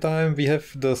the same time, we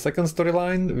have the second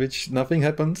storyline, which nothing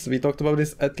happens. We talked about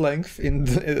this at length,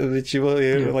 which you will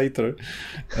hear later.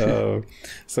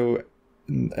 So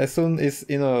Esun is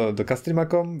in the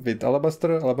Castrimakom with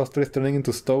Alabaster. Alabaster is turning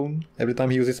into stone. Every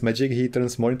time he uses magic, he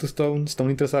turns more into stone.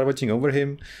 Stone Eaters are watching over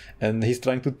him, and he's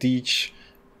trying to teach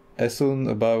Esun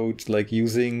about like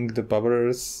using the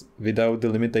powers without the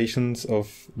limitations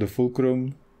of the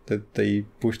fulcrum that they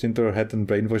pushed into her head and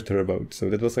brainwashed her about. So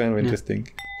that was kind of interesting.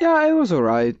 Yeah, it was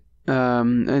alright.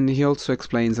 And he also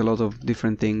explains a lot of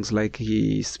different things. Like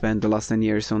he spent the last 10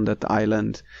 years on that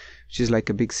island, which is like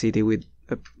a big city with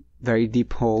a very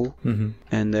deep hole,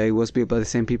 and it was built by the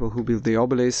same people who built the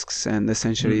obelisks, and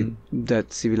essentially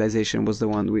that civilization was the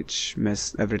one which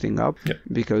messed everything up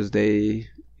because they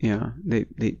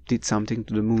did something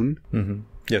to the moon.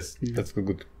 Yes, that's a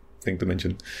good thing to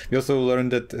mention. We also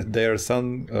learned that their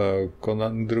son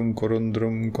Korundrum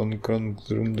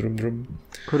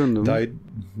died.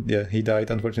 Yeah, he died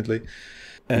unfortunately.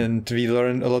 And we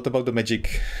learned a lot about the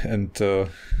magic, and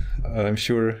I'm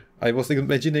sure I was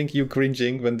imagining you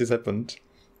cringing when this happened,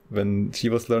 when she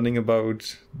was learning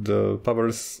about the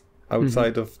powers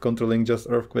outside of controlling just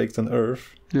earthquakes on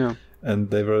Earth. Yeah.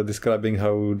 And they were describing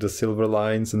how the silver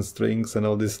lines and strings and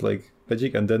all this like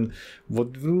magic, and then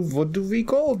what do we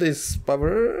call this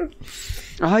power?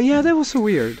 Yeah, that was so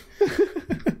weird.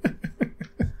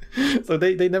 So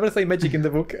they never say magic in the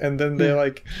book, and then they're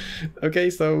like, okay,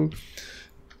 so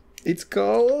It's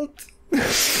called.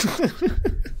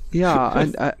 Yeah,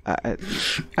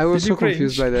 I was so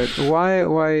confused by that.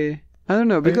 Why? I don't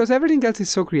know, because everything else is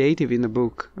so creative in the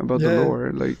book about the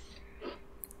lore. Like,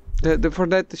 for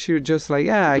that, she was just like,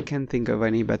 I can't think of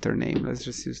any better name. Let's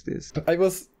just use this.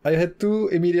 I had two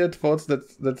immediate thoughts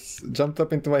that jumped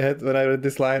up into my head when I read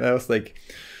this line. I was like,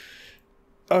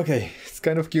 okay, it's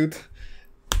kind of cute.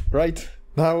 Right,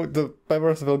 now the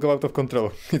powers will go out of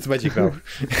control. It's magic now.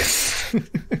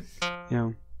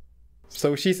 Yeah.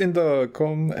 So she's in the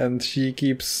com and she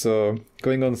keeps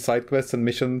going on side quests and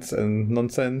missions and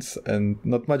nonsense, and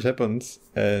not much happens.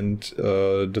 And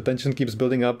the tension keeps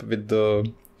building up with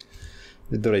the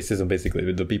racism, basically,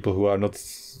 with the people who are not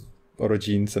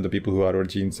Orogenes and the people who are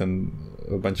Orogenes, and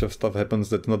a bunch of stuff happens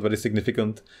that's not very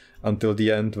significant until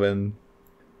the end, when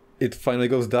it finally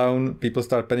goes down. People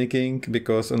start panicking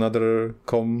because another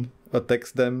com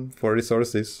attacks them for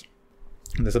resources.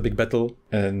 There's a big battle,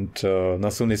 and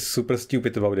Nasun is super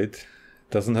stupid about it.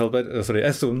 Doesn't help it.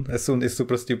 Esun is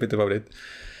super stupid about it.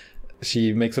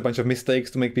 She makes a bunch of mistakes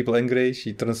to make people angry.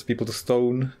 She turns people to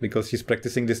stone because she's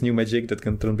practicing this new magic that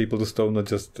can turn people to stone, not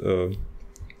just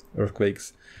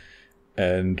earthquakes.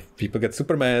 And people get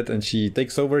super mad, and she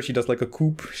takes over. She does like a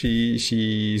coup.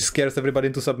 She scares everybody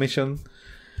into submission,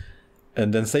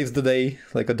 and then saves the day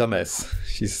like a dumbass.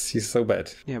 She's so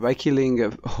bad. Yeah, by killing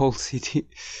a whole city.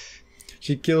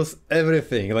 She kills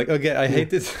everything. Like, again, I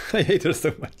hate it. I hate her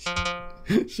so much.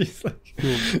 She's like,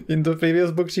 in the previous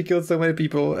book, she killed so many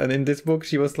people, and in this book,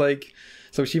 she was like,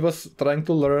 so she was trying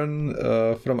to learn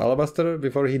from Alabaster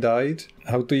before he died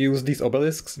how to use these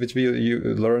obelisks, which you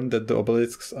learned that the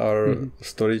obelisks are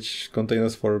storage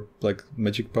containers for like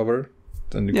magic power.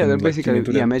 And you can, they're like,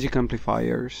 basically magic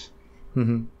amplifiers.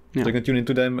 Mm-hmm. Yeah. So you can tune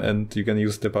into them and you can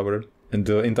use the power. And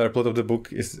the entire plot of the book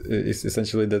is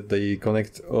essentially that they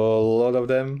connect a lot of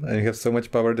them, and you have so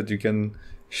much power that you can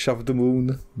shove the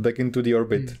moon back into the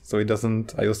orbit, so it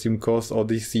doesn't, I assume, cause all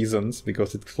these seasons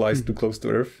because it flies too close to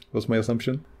Earth, was my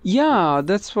assumption. Yeah,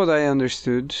 that's what I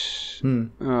understood.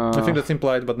 I think that's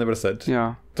implied but never said.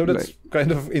 Yeah. So that's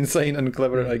kind of insane and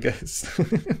clever, I guess.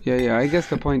 yeah, I guess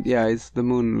the point, is the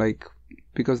moon, like,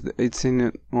 because it's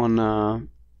on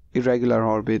irregular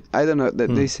orbit. I don't know,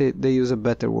 they say they use a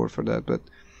better word for that, but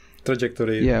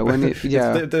trajectory. Yeah, when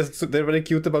they're very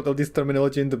cute about all this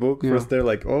terminology in the book. First they're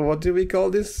like, oh, what do we call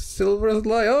this silver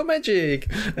light? Oh,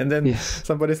 magic. And then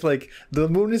somebody's like, the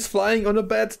moon is flying on a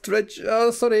bad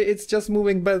oh, sorry, it's just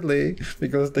moving badly,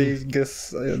 because they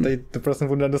guess the person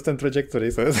wouldn't understand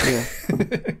trajectory. So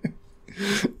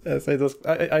yes,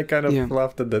 I kind of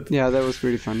laughed at that. Yeah, that was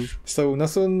really funny. So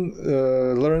Nasun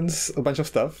learns a bunch of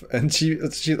stuff, and she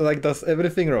like does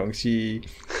everything wrong. She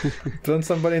turns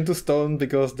somebody into stone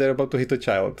because they're about to hit a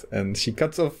child, and she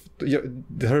cuts off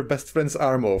her best friend's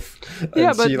arm off.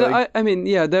 Yeah, but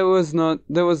that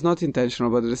was not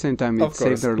intentional, but at the same time it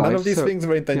saved her life. None of these things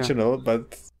were intentional,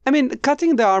 but I mean,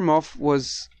 cutting the arm off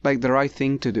was like the right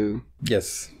thing to do.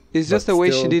 Yes, it's just the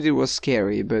way she did it was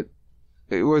scary, but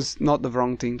it was not the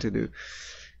wrong thing to do.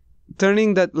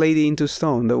 Turning that lady into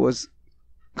stone, that was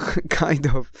kind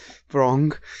of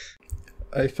wrong.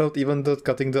 I felt even that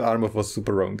cutting the arm off was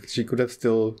super wrong. She could have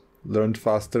still learned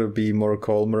faster, be more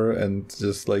calmer, and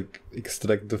just like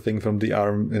extract the thing from the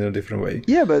arm in a different way.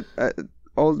 Yeah, but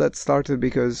all that started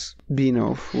because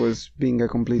Binov was being a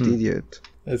complete idiot.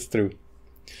 That's true.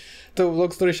 So,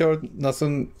 long story short,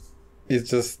 Nasun is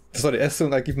just... Sorry,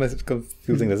 Esun, I keep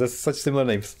confusing this. That's such similar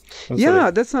names.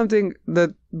 Sorry. That's something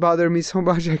that bothered me so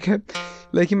much. I kept...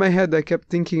 Like, in my head, I kept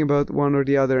thinking about one or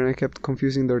the other, and I kept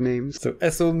confusing their names. So,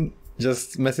 Esun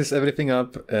just messes everything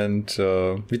up, and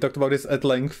we talked about this at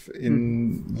length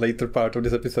in later part of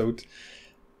this episode,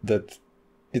 that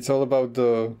it's all about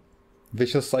the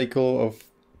vicious cycle of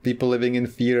people living in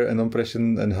fear and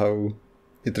oppression, and how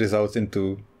it results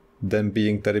into them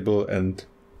being terrible and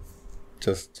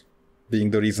just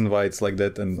being the reason why it's like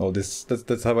that, and all this.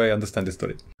 That's how I understand the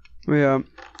story. Yeah.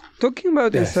 Talking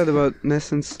about instead about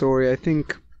Nessen's story, I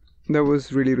think that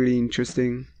was really, really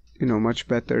interesting. Much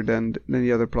better than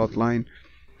the other plot line.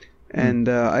 And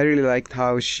I really liked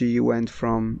how she went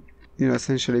from,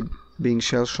 essentially being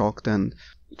shell-shocked and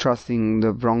trusting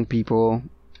the wrong people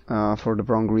for the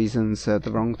wrong reasons at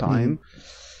the wrong time.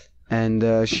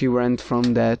 And she went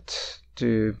from that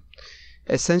to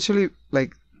essentially,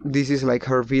 like, this is like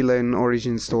her villain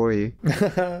origin story.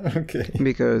 Okay.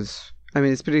 Because,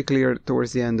 it's pretty clear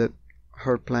towards the end that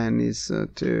her plan is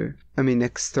to,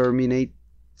 exterminate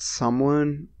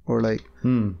someone, or like,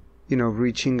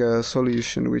 reaching a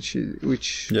solution which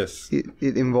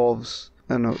it involves,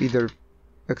 I don't know, either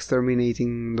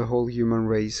exterminating the whole human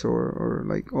race or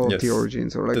like all of the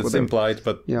origins or like that's whatever. Implied,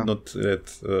 but not yet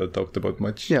talked about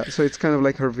much. Yeah, so it's kind of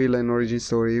like her villain origin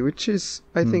story, which is,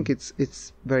 I think it's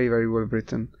very, very well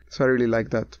written. So I really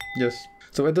like that. Yes.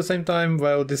 So at the same time,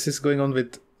 while this is going on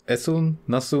with Esun,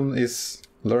 Nasun is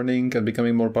learning and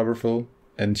becoming more powerful.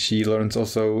 And she learns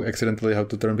also accidentally how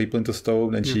to turn people into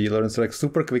stone. And she learns like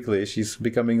super quickly. She's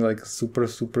becoming like super,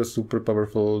 super, super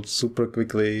powerful super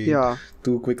quickly. Yeah.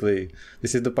 Too quickly.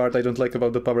 This is the part I don't like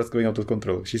about the powers going out of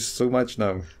control. She's so much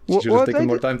now. She should have taken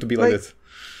more time to be like this.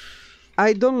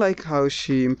 I don't like how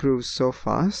she improves so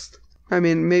fast. I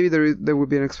mean, maybe there would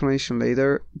be an explanation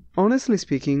later. Honestly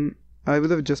speaking, I would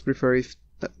have just preferred if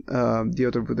the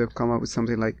author would have come up with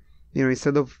something like,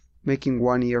 instead of making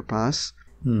 1 year pass,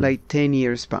 like 10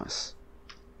 years pass.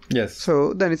 Yes.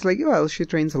 So then it's like, well, she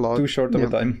trains a lot. Too short of a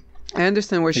time. I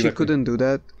understand why she couldn't do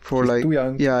that for She's too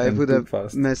young. Yeah, it would have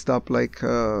fast. messed up like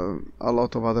a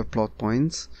lot of other plot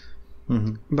points.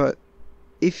 Mm-hmm. But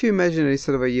if you imagine it,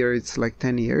 instead of a year, it's like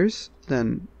 10 years,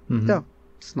 then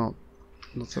it's not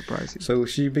surprising. So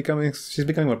she's becoming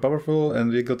more powerful,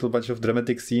 and we got a bunch of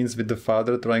dramatic scenes with the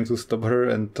father trying to stop her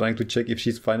and trying to check if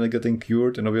she's finally getting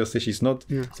cured, and obviously she's not.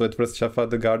 Yeah. So at first Shafa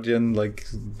the guardian like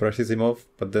brushes him off,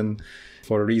 but then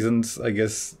for reasons I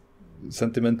guess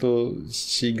sentimental,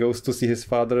 she goes to see his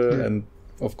father, and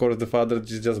of course the father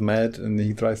is just mad and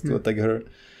he tries to attack her.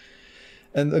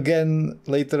 And again,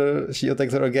 later she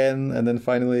attacks her again, and then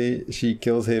finally she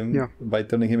kills him by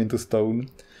turning him into stone.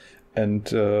 And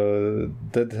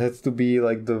that has to be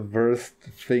like the worst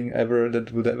thing ever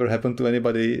that would ever happen to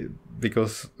anybody,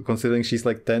 because considering she's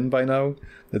like 10 by now,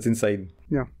 that's insane.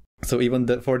 Yeah. So even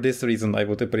for this reason, I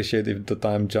would appreciate if the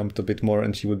time jumped a bit more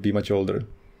and she would be much older.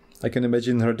 I can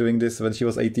imagine her doing this when she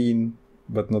was 18,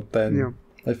 but not 10. Yeah.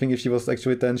 I think if she was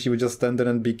actually 10, she would just stand there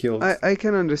and be killed. I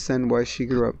can understand why she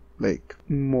grew up like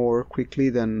more quickly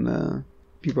than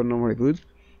people normally would,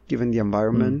 given the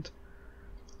environment.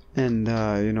 And,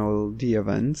 the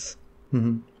events.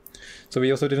 Mm-hmm. So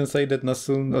we also didn't say that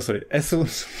Esun,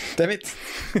 damn it!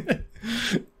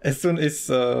 Esun is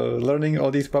learning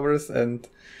all these powers, and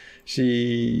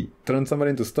she turns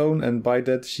somebody into stone, and by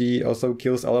that she also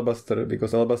kills Alabaster,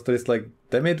 because Alabaster is like,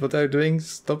 damn it, what are you doing?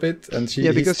 Stop it! And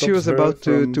because she was about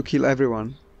to kill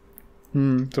everyone.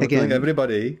 Killing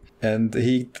everybody, and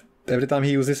every time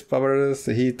he uses powers,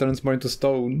 he turns more into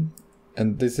stone.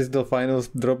 And this is the final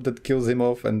drop that kills him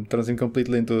off and turns him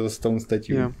completely into a stone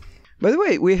statue. Yeah. By the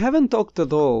way, we haven't talked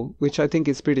at all, which I think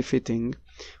is pretty fitting.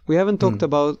 We haven't talked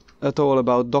at all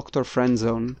about Dr.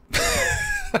 Friendzone.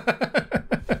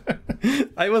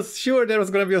 I was sure there was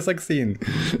going to be a sex scene.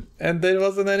 And there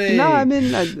wasn't any. No, I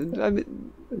mean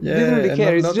didn't really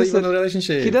care. It's just even a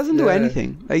relationship. He doesn't do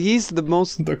anything. Like, he's the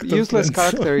most useless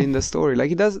character in the story. Like,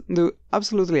 he doesn't do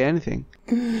absolutely anything.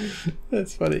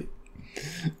 That's funny.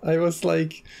 I was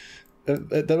like,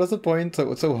 there was a point.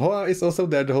 So Hoa is also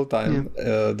there the whole time,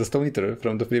 the Stone Eater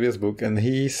from the previous book, and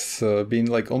he's been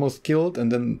like almost killed,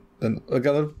 and then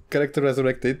another character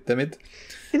resurrected. Damn it!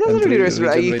 He doesn't really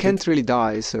resurrect. He can't really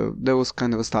die, so that was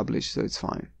kind of established. So it's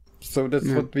fine. So that's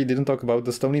what we didn't talk about.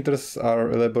 The Stone Eaters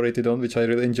are elaborated on, which I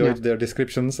really enjoyed their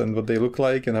descriptions and what they look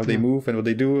like and how they move and what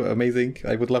they do. Amazing.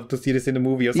 I would love to see this in a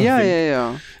movie or something.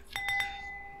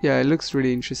 Yeah, it looks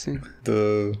really interesting.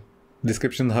 The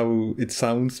description how it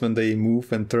sounds when they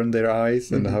move and turn their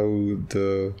eyes, and how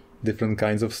the different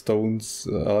kinds of stones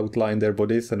outline their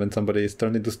bodies, and when somebody is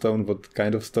turned into stone, what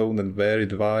kind of stone and where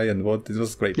it, why and what. It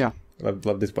was great.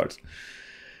 Love this part.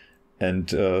 And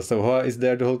so Hoa is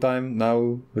there the whole time,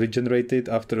 now regenerated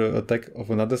after an attack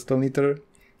of another Stone Eater,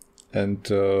 and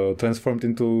transformed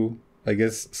into, I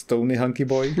guess, stony hunky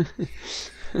boy.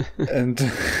 And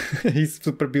he's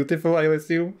super beautiful, I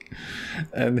assume,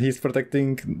 and he's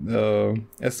protecting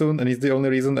Esun, and he's the only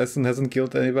reason Esun hasn't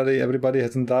killed anybody. Everybody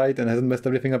hasn't died and hasn't messed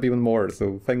everything up even more,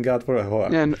 so thank God for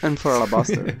Hoa. And for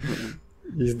Alabaster.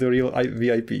 He's the real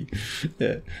VIP.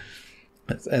 Yeah.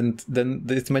 And then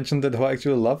it's mentioned that Hoa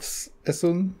actually loves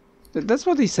Esun. That's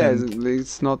what he says.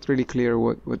 It's not really clear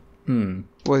what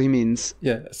he means.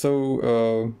 Yeah,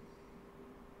 so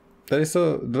there is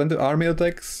when the army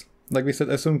attacks, like we said,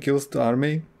 Esun kills the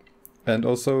army, and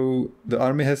also the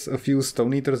army has a few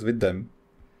Stone Eaters with them,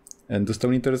 and the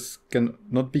Stone Eaters can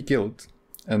not be killed,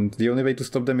 and the only way to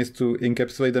stop them is to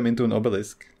encapsulate them into an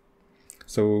obelisk.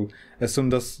 So Esun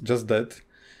does just that.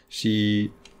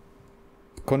 She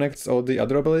connects all the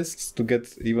other obelisks to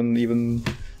get even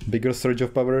bigger surge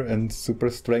of power and super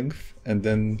strength, and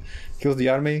then kills the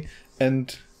army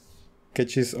and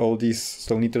catches all these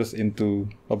Stone Eaters into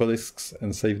obelisks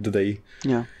and save the day.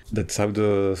 Yeah. That's how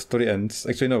the story ends.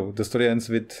 Actually, no, the story ends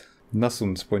with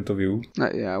Nasun's point of view.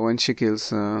 Yeah, when she kills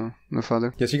the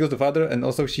father. Yeah, she kills the father, and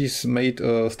also she's made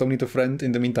a Stone Eater friend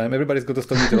in the meantime. Everybody's got a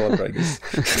Stone Eater all I guess.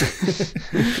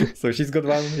 So she's got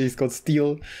one, he's got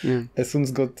Steel,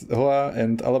 Esun's got Hoa,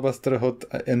 and Alabaster got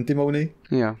Antimony.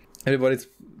 Yeah. Everybody's,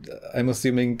 I'm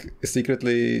assuming,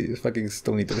 secretly fucking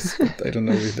Stone Eaters. But I don't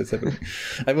know if that's happening.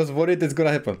 I was worried it's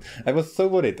gonna happen. I was so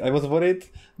worried. I was worried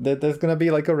that there's gonna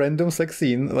be like a random sex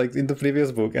scene, like in the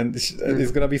previous book, and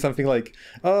it's gonna be something like,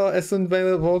 oh, Esun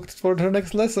walked for her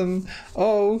next lesson.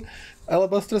 Oh,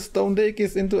 Alabaster Stone Dick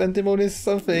is into Antimony's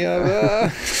something.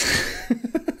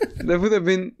 That would have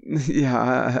been,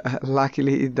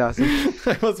 luckily it doesn't.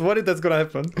 I was worried that's gonna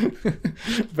happen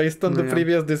based on the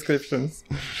previous descriptions.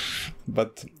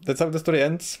 But that's how the story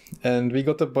ends, and we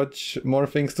got a bunch more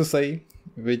things to say,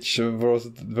 which were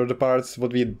the parts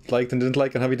what we liked and didn't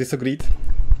like and how we disagreed.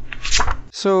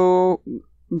 So,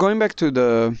 going back to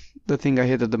the thing I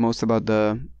hated the most about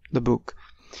the book.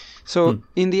 So,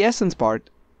 in the essence part,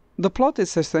 the plot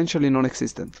is essentially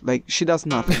non-existent. Like, she does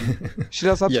nothing. She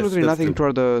does absolutely nothing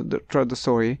throughout the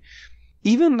story.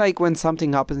 Even like when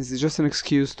something happens, it's just an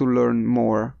excuse to learn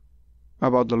more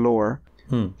about the lore.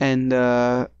 And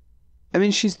I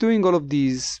mean, she's doing all of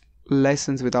these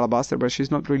lessons with Alabaster, but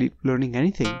she's not really learning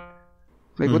anything.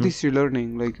 Like, what is she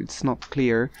learning? Like, it's not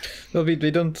clear. Well, we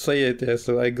don't say it,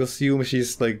 so I assume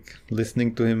she's, like,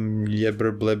 listening to him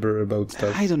yabber blabber about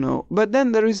stuff. I don't know. But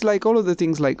then there is, like, all of the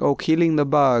things like, oh, killing the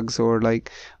bugs, or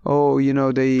like, oh, you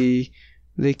know, they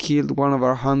killed one of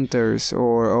our hunters,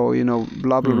 or, oh, you know,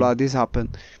 blah, blah, blah, this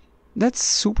happened. That's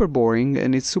super boring,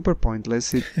 and it's super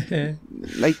pointless.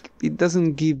 It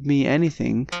doesn't give me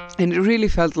anything. And it really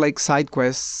felt like side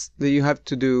quests that you have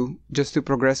to do just to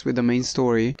progress with the main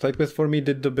story. Side quests for me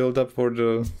did the build up for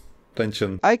the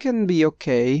tension. I can be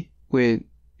okay with,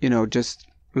 you know, just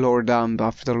lore dump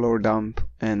after lore dump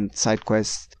and side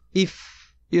quests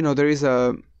if, you know, there is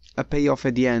a payoff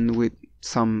at the end with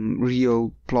some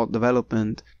real plot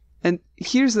development. And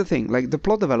here's the thing, like the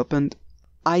plot development,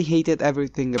 I hated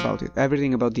everything about it,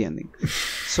 everything about the ending.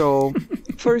 So,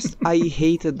 first, I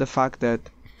hated the fact that,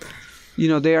 you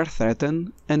know, they are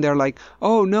threatened, and they're like,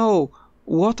 oh no,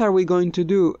 what are we going to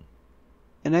do?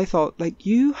 And I thought, like,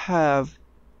 you have,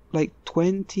 like,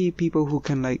 20 people who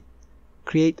can, like,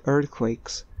 create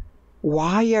earthquakes.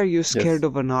 Why are you scared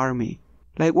of an army?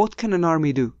 Like, what can an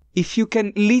army do? If you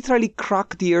can literally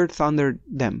crack the earth under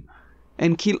them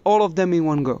and kill all of them in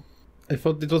one go. I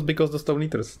thought it was because the Stone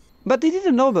Eaters. But they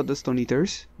didn't know about the Stone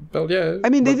Eaters. Well, yeah. I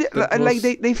mean,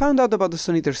 they found out about the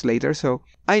Stone Eaters later, so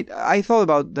I thought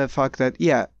about the fact that,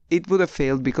 yeah, it would have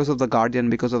failed because of the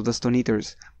Guardian, because of the Stone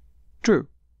Eaters. True.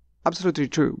 Absolutely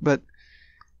true. But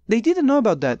they didn't know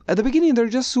about that. At the beginning, they're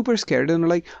just super scared and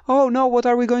like, oh no, what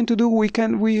are we going to do? We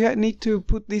need to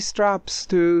put these traps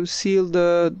to seal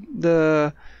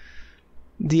the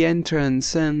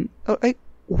entrance. And, like,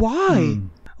 why?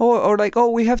 Or like,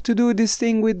 oh, we have to do this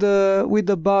thing with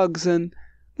the bugs, and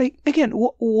like, again,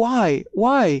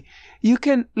 why? You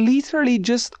can literally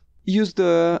just use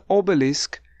the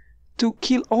obelisk to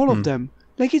kill all of them.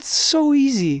 Like, it's so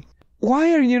easy.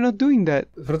 Why are you not doing that?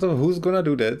 First of all, who's gonna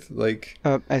do that? Like,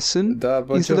 Essen,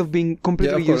 instead of being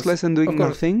completely useless and doing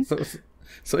nothing.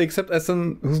 So except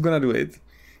Essen, who's gonna do it?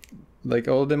 Like,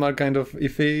 all of them are kind of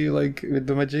iffy, like with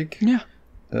the magic. Yeah.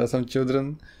 Some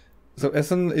children. So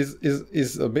Essen is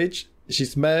a bitch.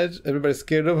 She's mad. Everybody's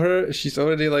scared of her. She's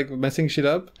already like messing shit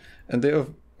up, and they're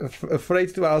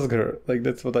afraid to ask her. Like,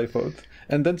 that's what I thought.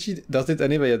 And then she does it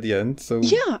anyway at the end. So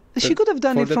yeah, she could have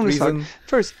done it from the start.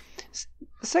 First,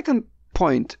 second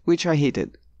point, which I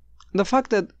hated, the fact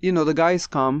that, you know, the guys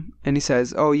come and he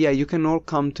says, "Oh yeah, you can all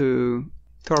come to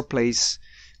our place,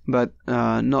 but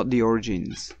not the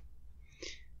origins."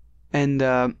 And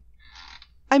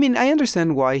I mean, I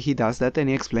understand why he does that, and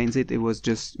he explains it. It was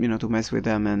just, you know, to mess with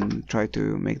them and try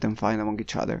to make them fight among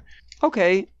each other.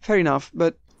 Okay, fair enough,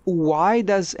 but why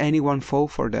does anyone fall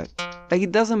for that? Like,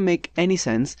 it doesn't make any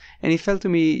sense, and it felt to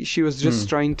me she was just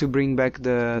trying to bring back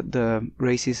the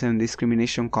racism and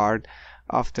discrimination card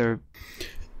after...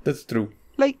 That's true.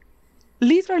 Like,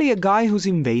 literally a guy who's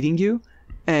invading you,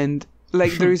 and...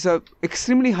 like, there is a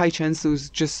extremely high chance who's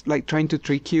just, like, trying to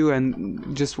trick you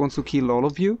and just wants to kill all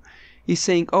of you. He's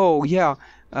saying, oh, yeah,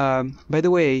 by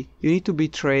the way, you need to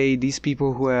betray these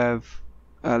people who have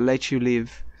let you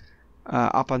live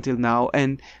up until now.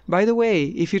 And by the way,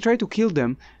 if you try to kill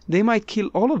them, they might kill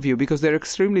all of you because they're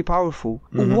extremely powerful.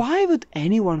 Why would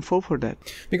anyone fall for that?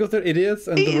 Because they're idiots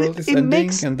and the world is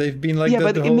ending and they've been like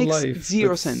that the whole life. Yeah, but it makes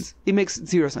zero sense. It makes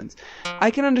zero sense. I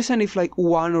can understand if like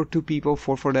one or two people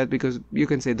fall for that because you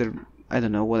can say they're, I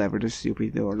don't know, whatever, they're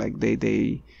stupid or like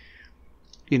they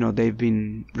they've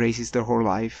been racist their whole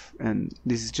life and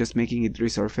this is just making it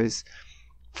resurface,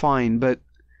 fine. But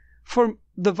for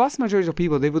the vast majority of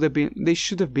people, they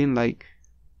should have been like,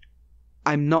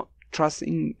 I'm not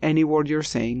trusting any word you're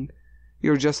saying.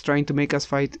 You're just trying to make us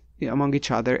fight among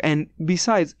each other. And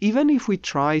besides, even if we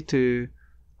try to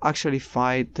actually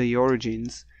fight the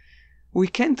origins, we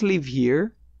can't live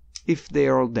here if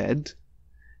they're all dead.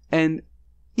 And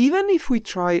even if we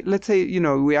try, let's say,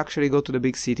 we actually go to the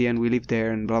big city and we live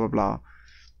there and blah, blah, blah.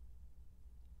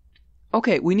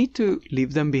 Okay, we need to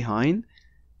leave them behind.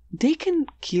 They can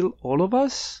kill all of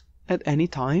us at any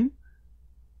time.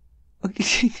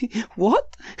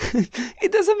 What?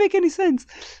 It doesn't make any sense.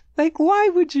 Like, why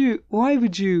would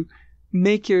you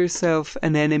make yourself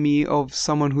an enemy of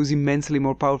someone who's immensely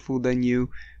more powerful than you,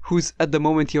 who's at the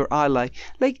moment your ally?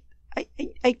 Like,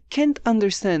 I can't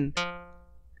understand.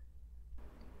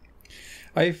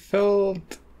 I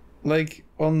felt like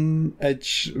on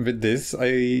edge with this.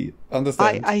 I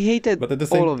understand. I hated but at the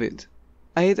same... all of it.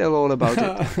 I hate all about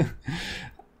it.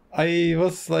 I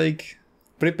was like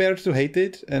prepared to hate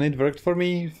it, and it worked for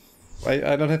me.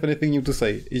 I don't have anything new to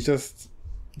say. It just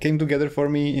came together for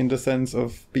me in the sense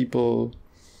of people,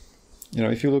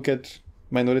 if you look at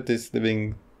minorities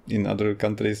living in other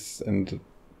countries and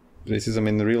racism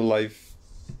in real life,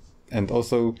 and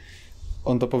also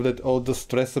on top of that, all the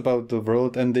stress about the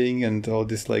world ending and all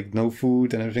this like no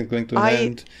food and everything going to an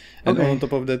end. And on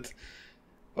top of that,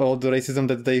 all the racism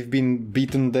that they've been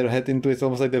beaten their head into, it's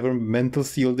almost like they were mental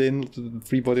sealed in,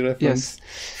 free body reference.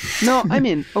 Yes. No, I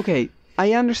mean, okay,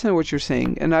 I understand what you're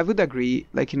saying, and I would agree,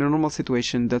 like in a normal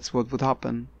situation, that's what would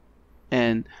happen.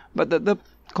 But the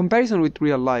comparison with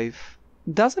real life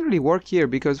doesn't really work here,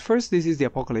 because first, this is the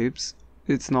apocalypse.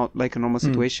 It's not like a normal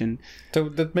situation. So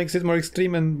that makes it more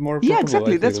extreme and more Yeah,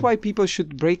 exactly. That's why people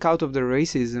should break out of their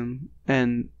racism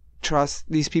and trust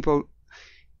these people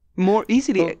more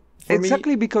easily. Well,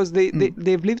 exactly, because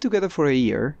they've lived together for a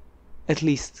year, at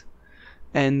least.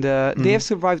 And they have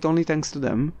survived only thanks to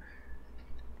them.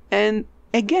 And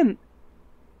again,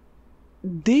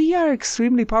 they are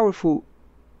extremely powerful.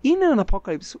 In an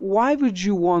apocalypse, why would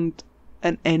you want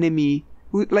an enemy?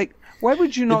 Like, why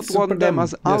would you not want them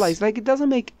as allies? Yes. Like, it doesn't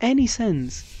make any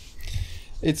sense.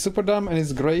 It's super dumb and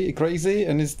it's crazy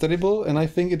and it's terrible. And I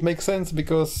think it makes sense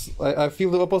because I feel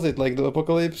the opposite, like the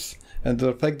apocalypse and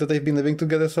the fact that they've been living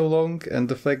together so long and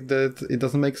the fact that it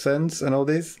doesn't make sense and all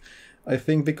this. I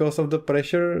think because of the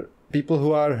pressure, people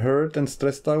who are hurt and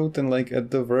stressed out and like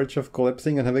at the verge of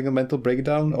collapsing and having a mental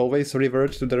breakdown always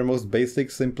revert to their most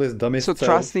basic, simplest, dumbest self. So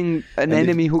trusting an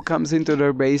enemy who comes into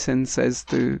their base and says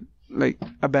to like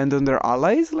abandon their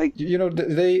allies, like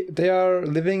they are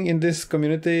living in this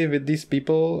community with these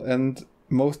people, and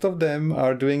most of them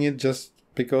are doing it just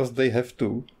because they have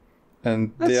to,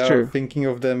 and they are thinking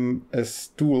of them as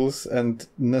tools and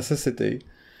necessity.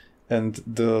 And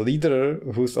the leader,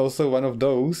 who's also one of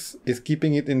those, is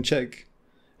keeping it in check.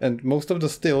 And most of the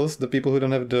stills, the people who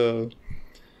don't have the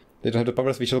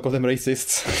powers, we shall call them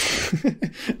racists.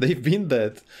 They've been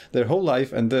dead their whole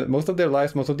life, and most of their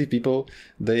lives, most of the people,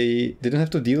 they didn't have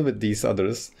to deal with these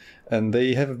others, and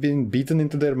they have been beaten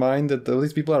into their mind that all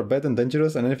these people are bad and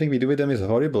dangerous, and anything we do with them is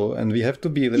horrible, and we have to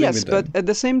be living with them. Yes, but at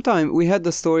the same time, we had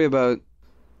the story about,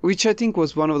 which I think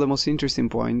was one of the most interesting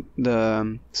points,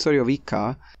 the story of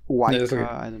Ika, I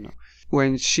don't know,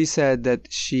 when she said that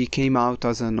she came out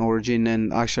as an origin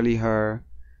and actually her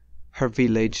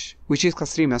village, which is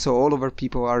Castrima, so all of her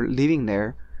people are living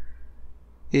there.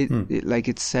 It like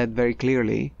it's said very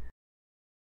clearly.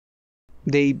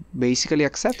 They basically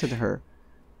accepted her.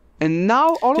 And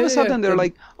now all of a sudden they're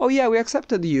like, oh yeah, we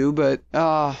accepted you, but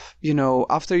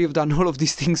after you've done all of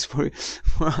these things for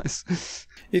us.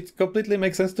 It completely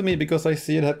makes sense to me because I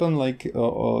see it happen. Like,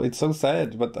 it's so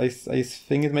sad, but I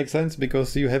think it makes sense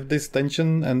because you have this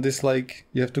tension and this like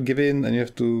you have to give in and you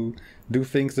have to do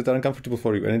things that are uncomfortable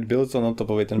for you, and it builds on top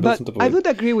of it and builds on top of it. I would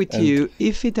agree with you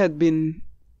if it had been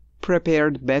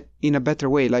prepared in a better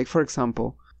way. Like, for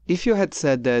example, if you had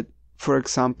said that, for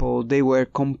example, they were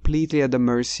completely at the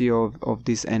mercy of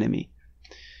this enemy,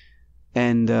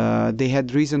 and they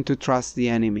had reason to trust the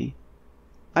enemy,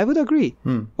 I would agree.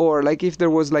 Or like if there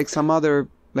was like some other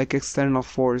like external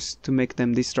force to make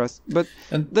them distrust. But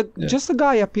just a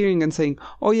guy appearing and saying,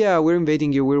 oh yeah, we're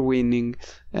invading you, we're winning.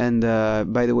 And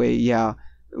by the way, yeah,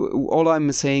 all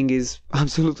I'm saying is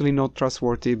absolutely not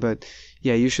trustworthy, but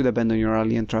yeah, you should abandon your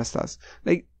ally and trust us.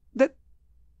 Like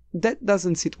that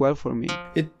doesn't sit well for me.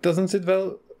 It doesn't sit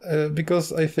well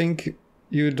because I think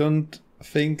you don't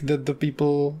think that the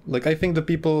people, like I think the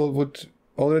people would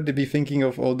already be thinking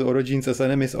of all the origins as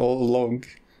enemies all along,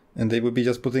 and they would be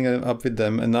just putting up with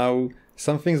them, and now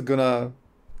something's gonna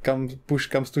push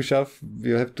comes to shove,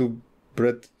 you have to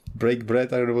break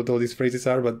bread. I don't know what all these phrases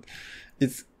are, but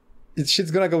it's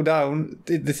shit's gonna go down.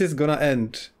 This is gonna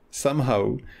end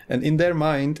somehow, and in their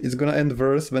mind, it's gonna end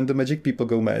worse when the magic people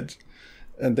go mad,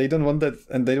 and they don't want that,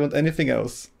 and they want anything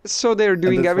else. So they're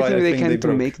doing everything they can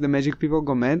to make the magic people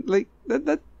go mad, like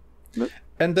that.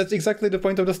 And that's exactly the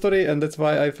point of the story, and that's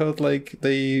why I felt like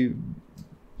they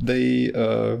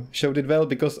showed it well,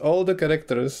 because all the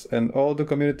characters and all the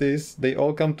communities, they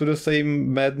all come to the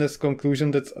same madness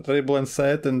conclusion that's terrible and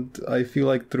sad, and I feel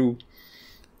like true.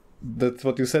 That's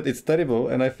what you said. It's terrible,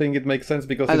 and I think it makes sense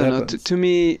because I don't happens. know. To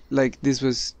me, like, this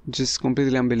was just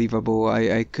completely unbelievable.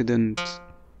 I couldn't.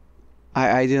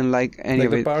 I didn't like any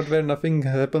of it. Like the part where nothing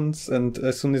happens, and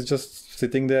as soon as just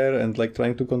sitting there and like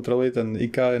trying to control it, and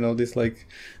Ika and all this like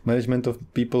management of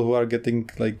people who are getting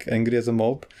like angry as a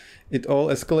mob, it all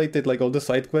escalated. Like all the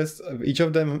side quests, each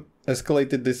of them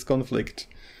escalated this conflict.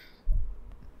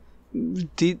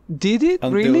 Did it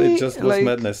until really? It just was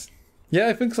madness. Yeah,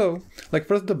 I think so. Like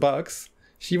first the bugs.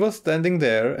 She was standing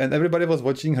there and everybody was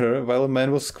watching her while a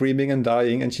man was screaming and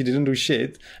dying and she didn't do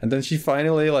shit. And then she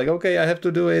finally like, okay, I have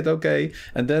to do it, okay.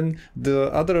 And then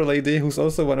the other lady, who's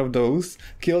also one of those,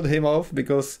 killed him off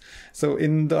because... So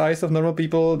in the eyes of normal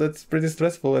people, that's pretty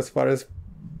stressful as far as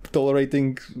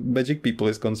tolerating magic people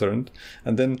is concerned.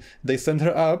 And then they send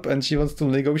her up and she wants to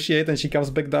negotiate and she comes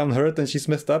back down hurt and she's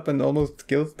messed up and almost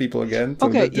kills people again. So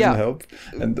that didn't help.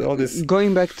 And all this...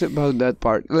 Going back to about that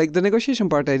part, like the negotiation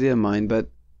part I didn't mind, but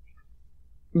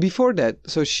before that,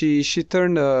 so she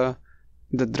turned the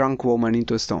drunk woman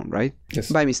into a stone, right?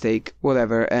 Yes. By mistake,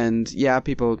 whatever. And yeah,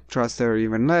 people trust her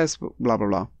even less, blah, blah,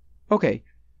 blah. Okay.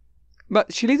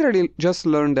 But she literally just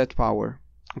learned that power,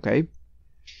 okay?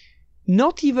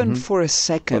 Not even for a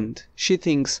second, she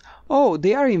thinks, oh,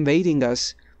 they are invading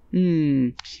us.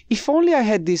 If only I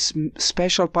had this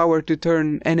special power to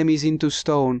turn enemies into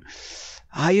stone.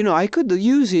 I could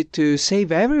use it to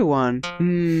save everyone.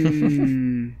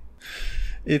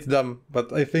 It's dumb,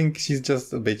 but I think she's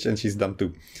just a bitch and she's dumb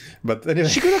too. But anyway.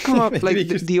 She could have come up, like,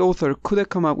 the author could have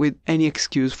come up with any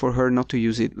excuse for her not to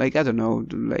use it. Like, I don't know,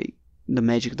 like, the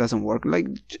magic doesn't work. Like,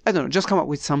 I don't know, just come up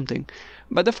with something.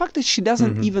 But the fact that she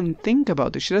doesn't even think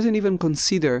about it, she doesn't even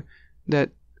consider that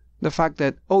the fact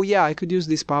that, oh yeah, I could use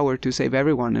this power to save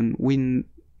everyone and win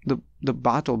the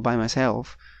battle by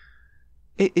myself.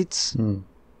 It's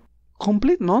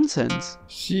complete nonsense.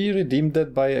 She redeemed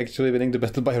that by actually winning the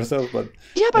battle by herself, but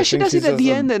yeah, but she does it at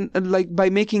the end, and like by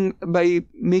making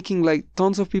like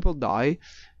tons of people die,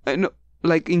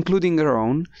 like including her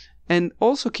own, and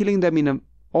also killing them in an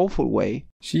awful way.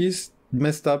 She's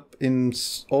messed up in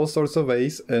all sorts of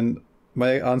ways, and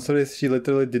my answer is she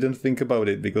literally didn't think about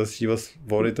it because she was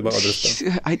worried about other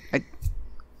stuff.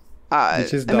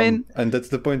 Which is dumb. I mean, and that's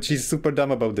the point. She's super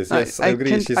dumb about this. Yes, I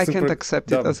agree. I can't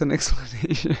accept it as an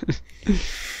explanation.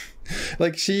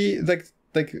 Like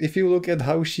if you look at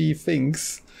how she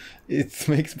thinks, it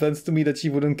makes sense to me that she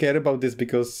wouldn't care about this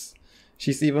because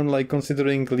she's even like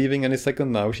considering leaving any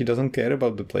second now. She doesn't care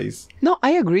about the place. No,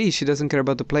 I agree. She doesn't care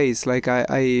about the place. Like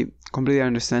I completely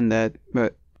understand that.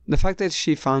 But the fact that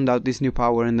she found out this new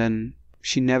power and then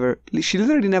she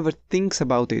literally never thinks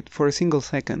about it for a single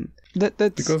second.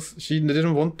 That's because she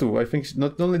didn't want to. I think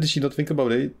not only did she not think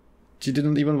about it, she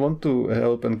didn't even want to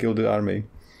help and kill the army.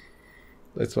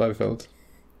 That's what I felt.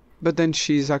 But then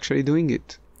she's actually doing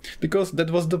it. Because that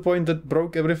was the point that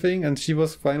broke everything, and she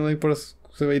was finally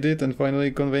persuaded and finally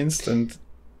convinced. And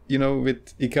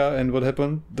with Ika and what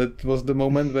happened, that was the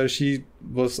moment where she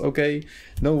was okay.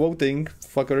 No voting,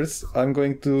 fuckers. I'm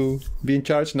going to be in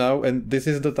charge now, and this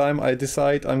is the time I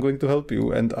decide I'm going to help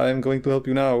you, and I'm going to help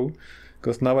you now.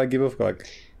 Because now I give a fuck.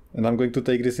 And I'm going to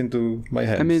take this into my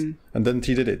hands. I mean... And then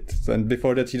she did it. And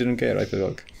before that, she didn't care, I feel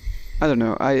like. I don't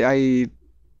know. I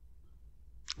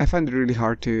find it really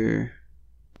hard to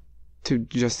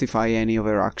justify any of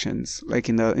her actions. Like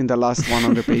in the last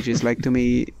 100 pages. Like to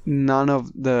me, none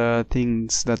of the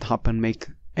things that happen make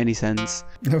any sense.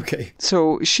 Okay.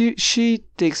 So she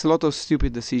takes a lot of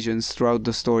stupid decisions throughout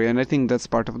the story. And I think that's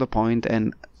part of the point.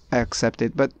 And I accept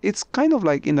it. But it's kind of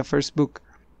like in the first book.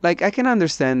 Like, I can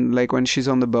understand, like, when she's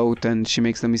on the boat and she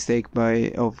makes the mistake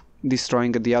of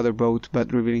destroying the other boat,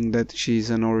 but revealing that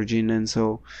she's an origin, and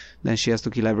so then she has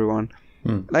to kill everyone.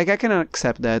 Like, I can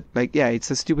accept that. Like, yeah, it's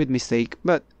a stupid mistake,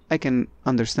 but I can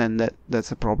understand that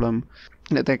that's a problem,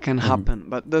 that can happen.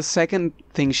 But the second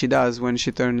thing she does when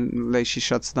she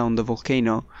shuts down the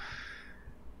volcano,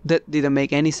 that didn't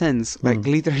make any sense. Like,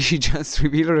 literally, she just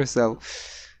revealed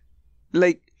herself.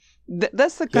 Like,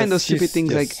 that's the kind of stupid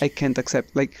things like I can't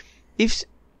accept. Like if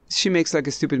she makes like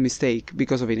a stupid mistake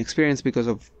because of inexperience, because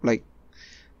of like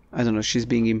I don't know, she's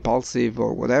being impulsive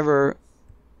or whatever,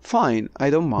 fine, I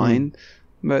don't mind.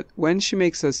 But when she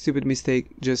makes a stupid mistake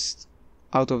just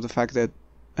out of the fact that,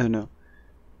 I don't know,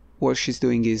 what she's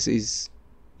doing is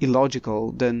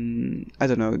illogical, then I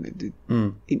don't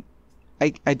know.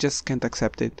 I just can't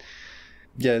accept it.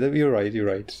 Yeah, you're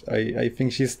right. I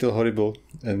think she's still horrible,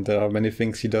 and there are many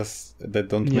things she does that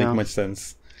don't make much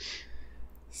sense.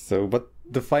 So, but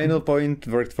the final point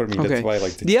worked for me. Okay. That's why I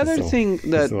liked it. The other thing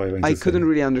that I couldn't say.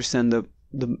 really understand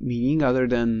the meaning, other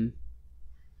than,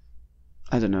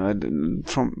 I don't know,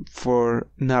 for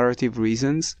narrative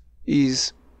reasons,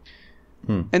 is,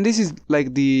 and this is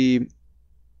like the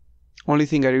only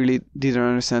thing I really didn't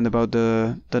understand about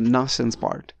the nonsense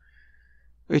part,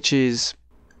 which is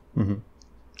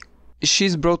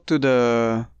she's brought to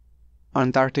the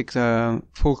Antarctic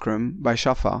fulcrum by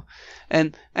Shafa,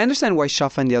 and I understand why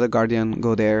Shafa and the other Guardian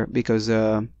go there, because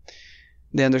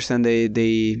they understand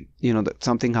they you know, that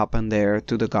something happened there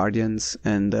to the Guardians,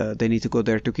 and they need to go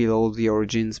there to kill all the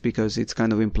Origins, because it's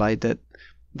kind of implied that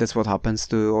that's what happens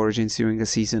to Origins during a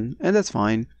season, and that's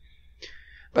fine.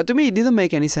 But to me, it didn't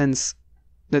make any sense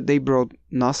that they brought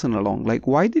Nasun along. Like,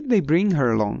 why did they bring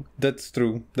her along? That's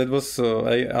true. That was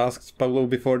I asked Pablo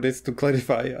before this to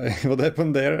clarify what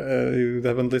happened there. You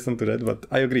haven't listened to that, but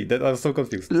I agree that I was so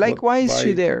confused. Like, why is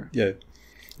she there? Yeah.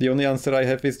 The only answer I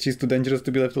have is she's too dangerous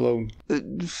to be left alone.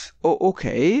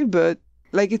 Okay, but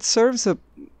like, it serves a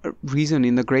reason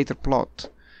in the greater plot.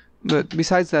 But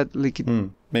besides that, like,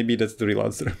 maybe that's the real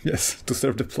answer. Yes, to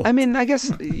serve the plot. I mean, I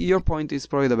guess your point is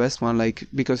probably the best one, like,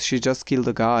 because she just killed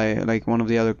a guy, like one of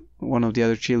the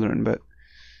other children. But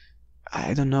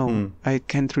I don't know. I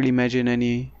can't really imagine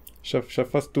any.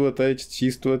 Shafa's too attached.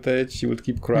 She's too attached. She would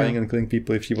keep crying and killing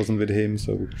people if she wasn't with him.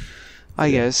 So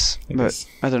I guess.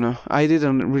 I don't know. I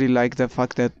didn't really like the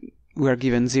fact that we are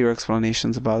given zero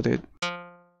explanations about it.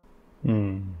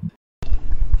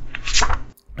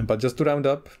 But just to round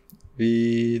up,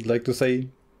 we'd like to say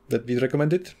that we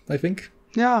recommend it, I think.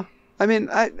 Yeah. I mean,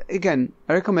 I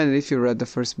recommend it if you read the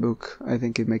first book. I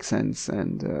think it makes sense,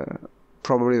 and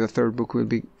probably the third book will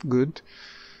be good.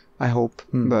 I hope.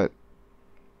 But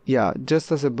yeah,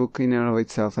 just as a book in and of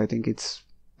itself, I think it's,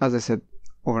 as I said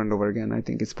over and over again, I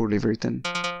think it's poorly written.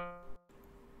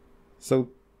 So,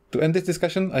 to end this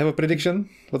discussion, I have a prediction.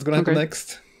 What's going to happen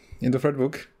next in the third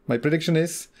book? My prediction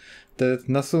is that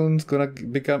Nasun's gonna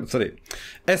become... Sorry.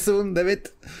 Esun's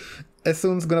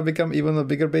gonna become even a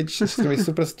bigger bitch. She's gonna be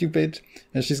super stupid.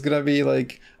 And she's gonna be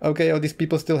like, okay, all these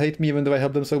people still hate me even though I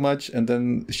help them so much. And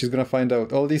then she's gonna find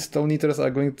out all these Stone Eaters are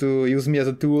going to use me as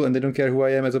a tool and they don't care who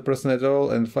I am as a person at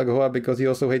all. And fuck Hoa because he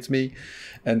also hates me.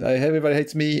 And everybody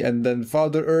hates me. And then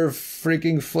Father Earth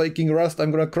freaking flaking rust.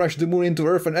 I'm gonna crush the moon into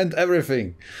Earth and end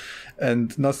everything.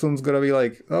 And Nasun's gonna be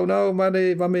like, oh no,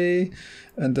 mommy.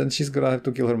 And then she's gonna have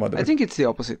to kill her mother. I think it's the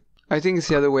opposite. I think it's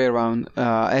the other way around.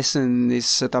 Essen is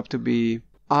set up to be...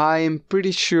 I'm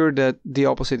pretty sure that the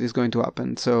opposite is going to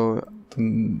happen. So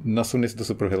Nasun is the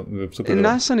superhero.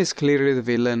 Nasun is clearly the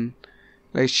villain.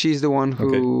 Like, she's the one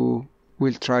who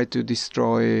will try to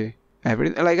destroy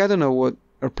everything. Like, I don't know what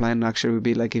her plan actually would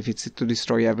be. Like, if it's to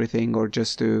destroy everything or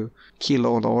just to kill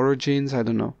all the Origins. I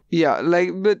don't know. Yeah,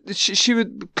 like, but she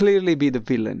would clearly be the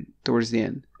villain towards the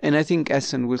end. And I think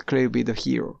Essen will clearly be the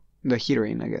hero. The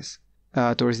heroine, I guess.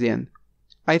 Towards the end.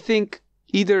 I think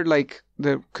either like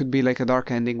there could be like a dark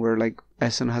ending where like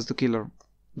Essen has to kill her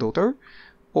daughter,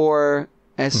 or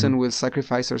Essen will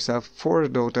sacrifice herself for her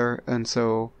daughter and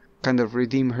so kind of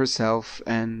redeem herself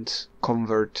and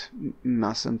convert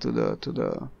Nasun to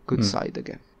the good side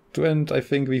again. To end, I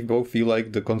think we both feel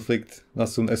like the conflict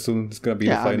Nasun-Esun is gonna be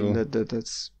the final. I mean,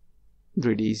 that's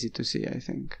really easy to see, I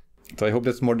think. So I hope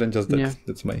that's more than just that. Yeah.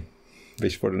 That's my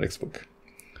wish for the next book.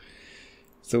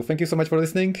 So thank you so much for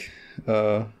listening.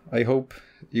 I hope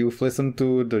you've listened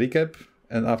to the recap,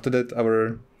 and after that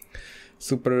our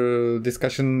super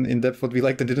discussion in depth what we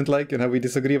liked and didn't like and how we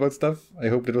disagree about stuff. I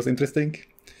hope that was interesting.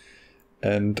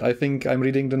 And I think I'm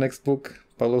reading the next book.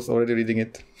 Paulo's already reading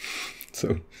it.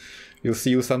 So we'll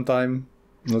see you sometime,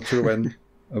 not sure when,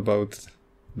 about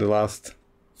the last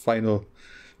final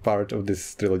part of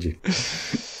this trilogy.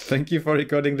 Thank you for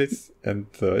recording this, and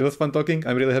it was fun talking.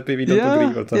 I'm really happy we don't agree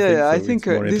on something. Yeah, so I think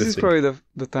this is probably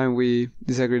the time we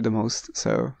disagree the most.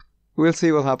 So we'll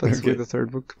see what happens with the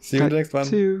third book. See you in the next one.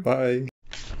 See you. Bye.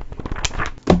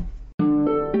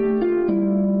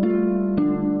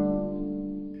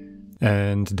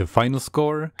 And the final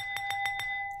score,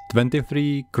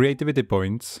 23 creativity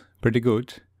points, pretty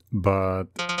good, but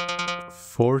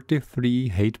 43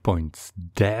 hate points.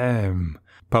 Damn.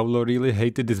 Paulo really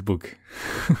hated this book.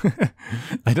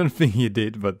 I don't think he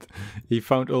did, but he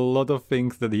found a lot of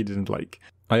things that he didn't like.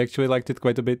 I actually liked it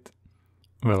quite a bit.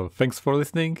 Well, thanks for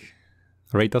listening.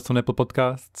 Rate us on Apple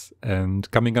Podcasts, and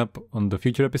coming up on the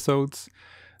future episodes,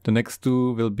 the next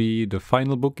two will be the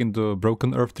final book in the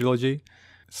Broken Earth trilogy,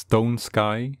 Stone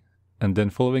Sky, and then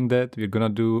following that we're gonna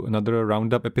do another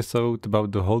roundup episode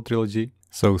about the whole trilogy.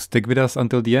 So stick with us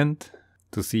until the end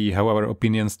to see how our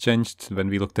opinions changed when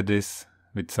we looked at this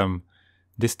with some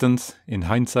distance in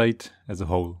hindsight as a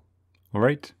whole.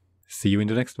 Alright, see you in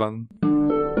the next one.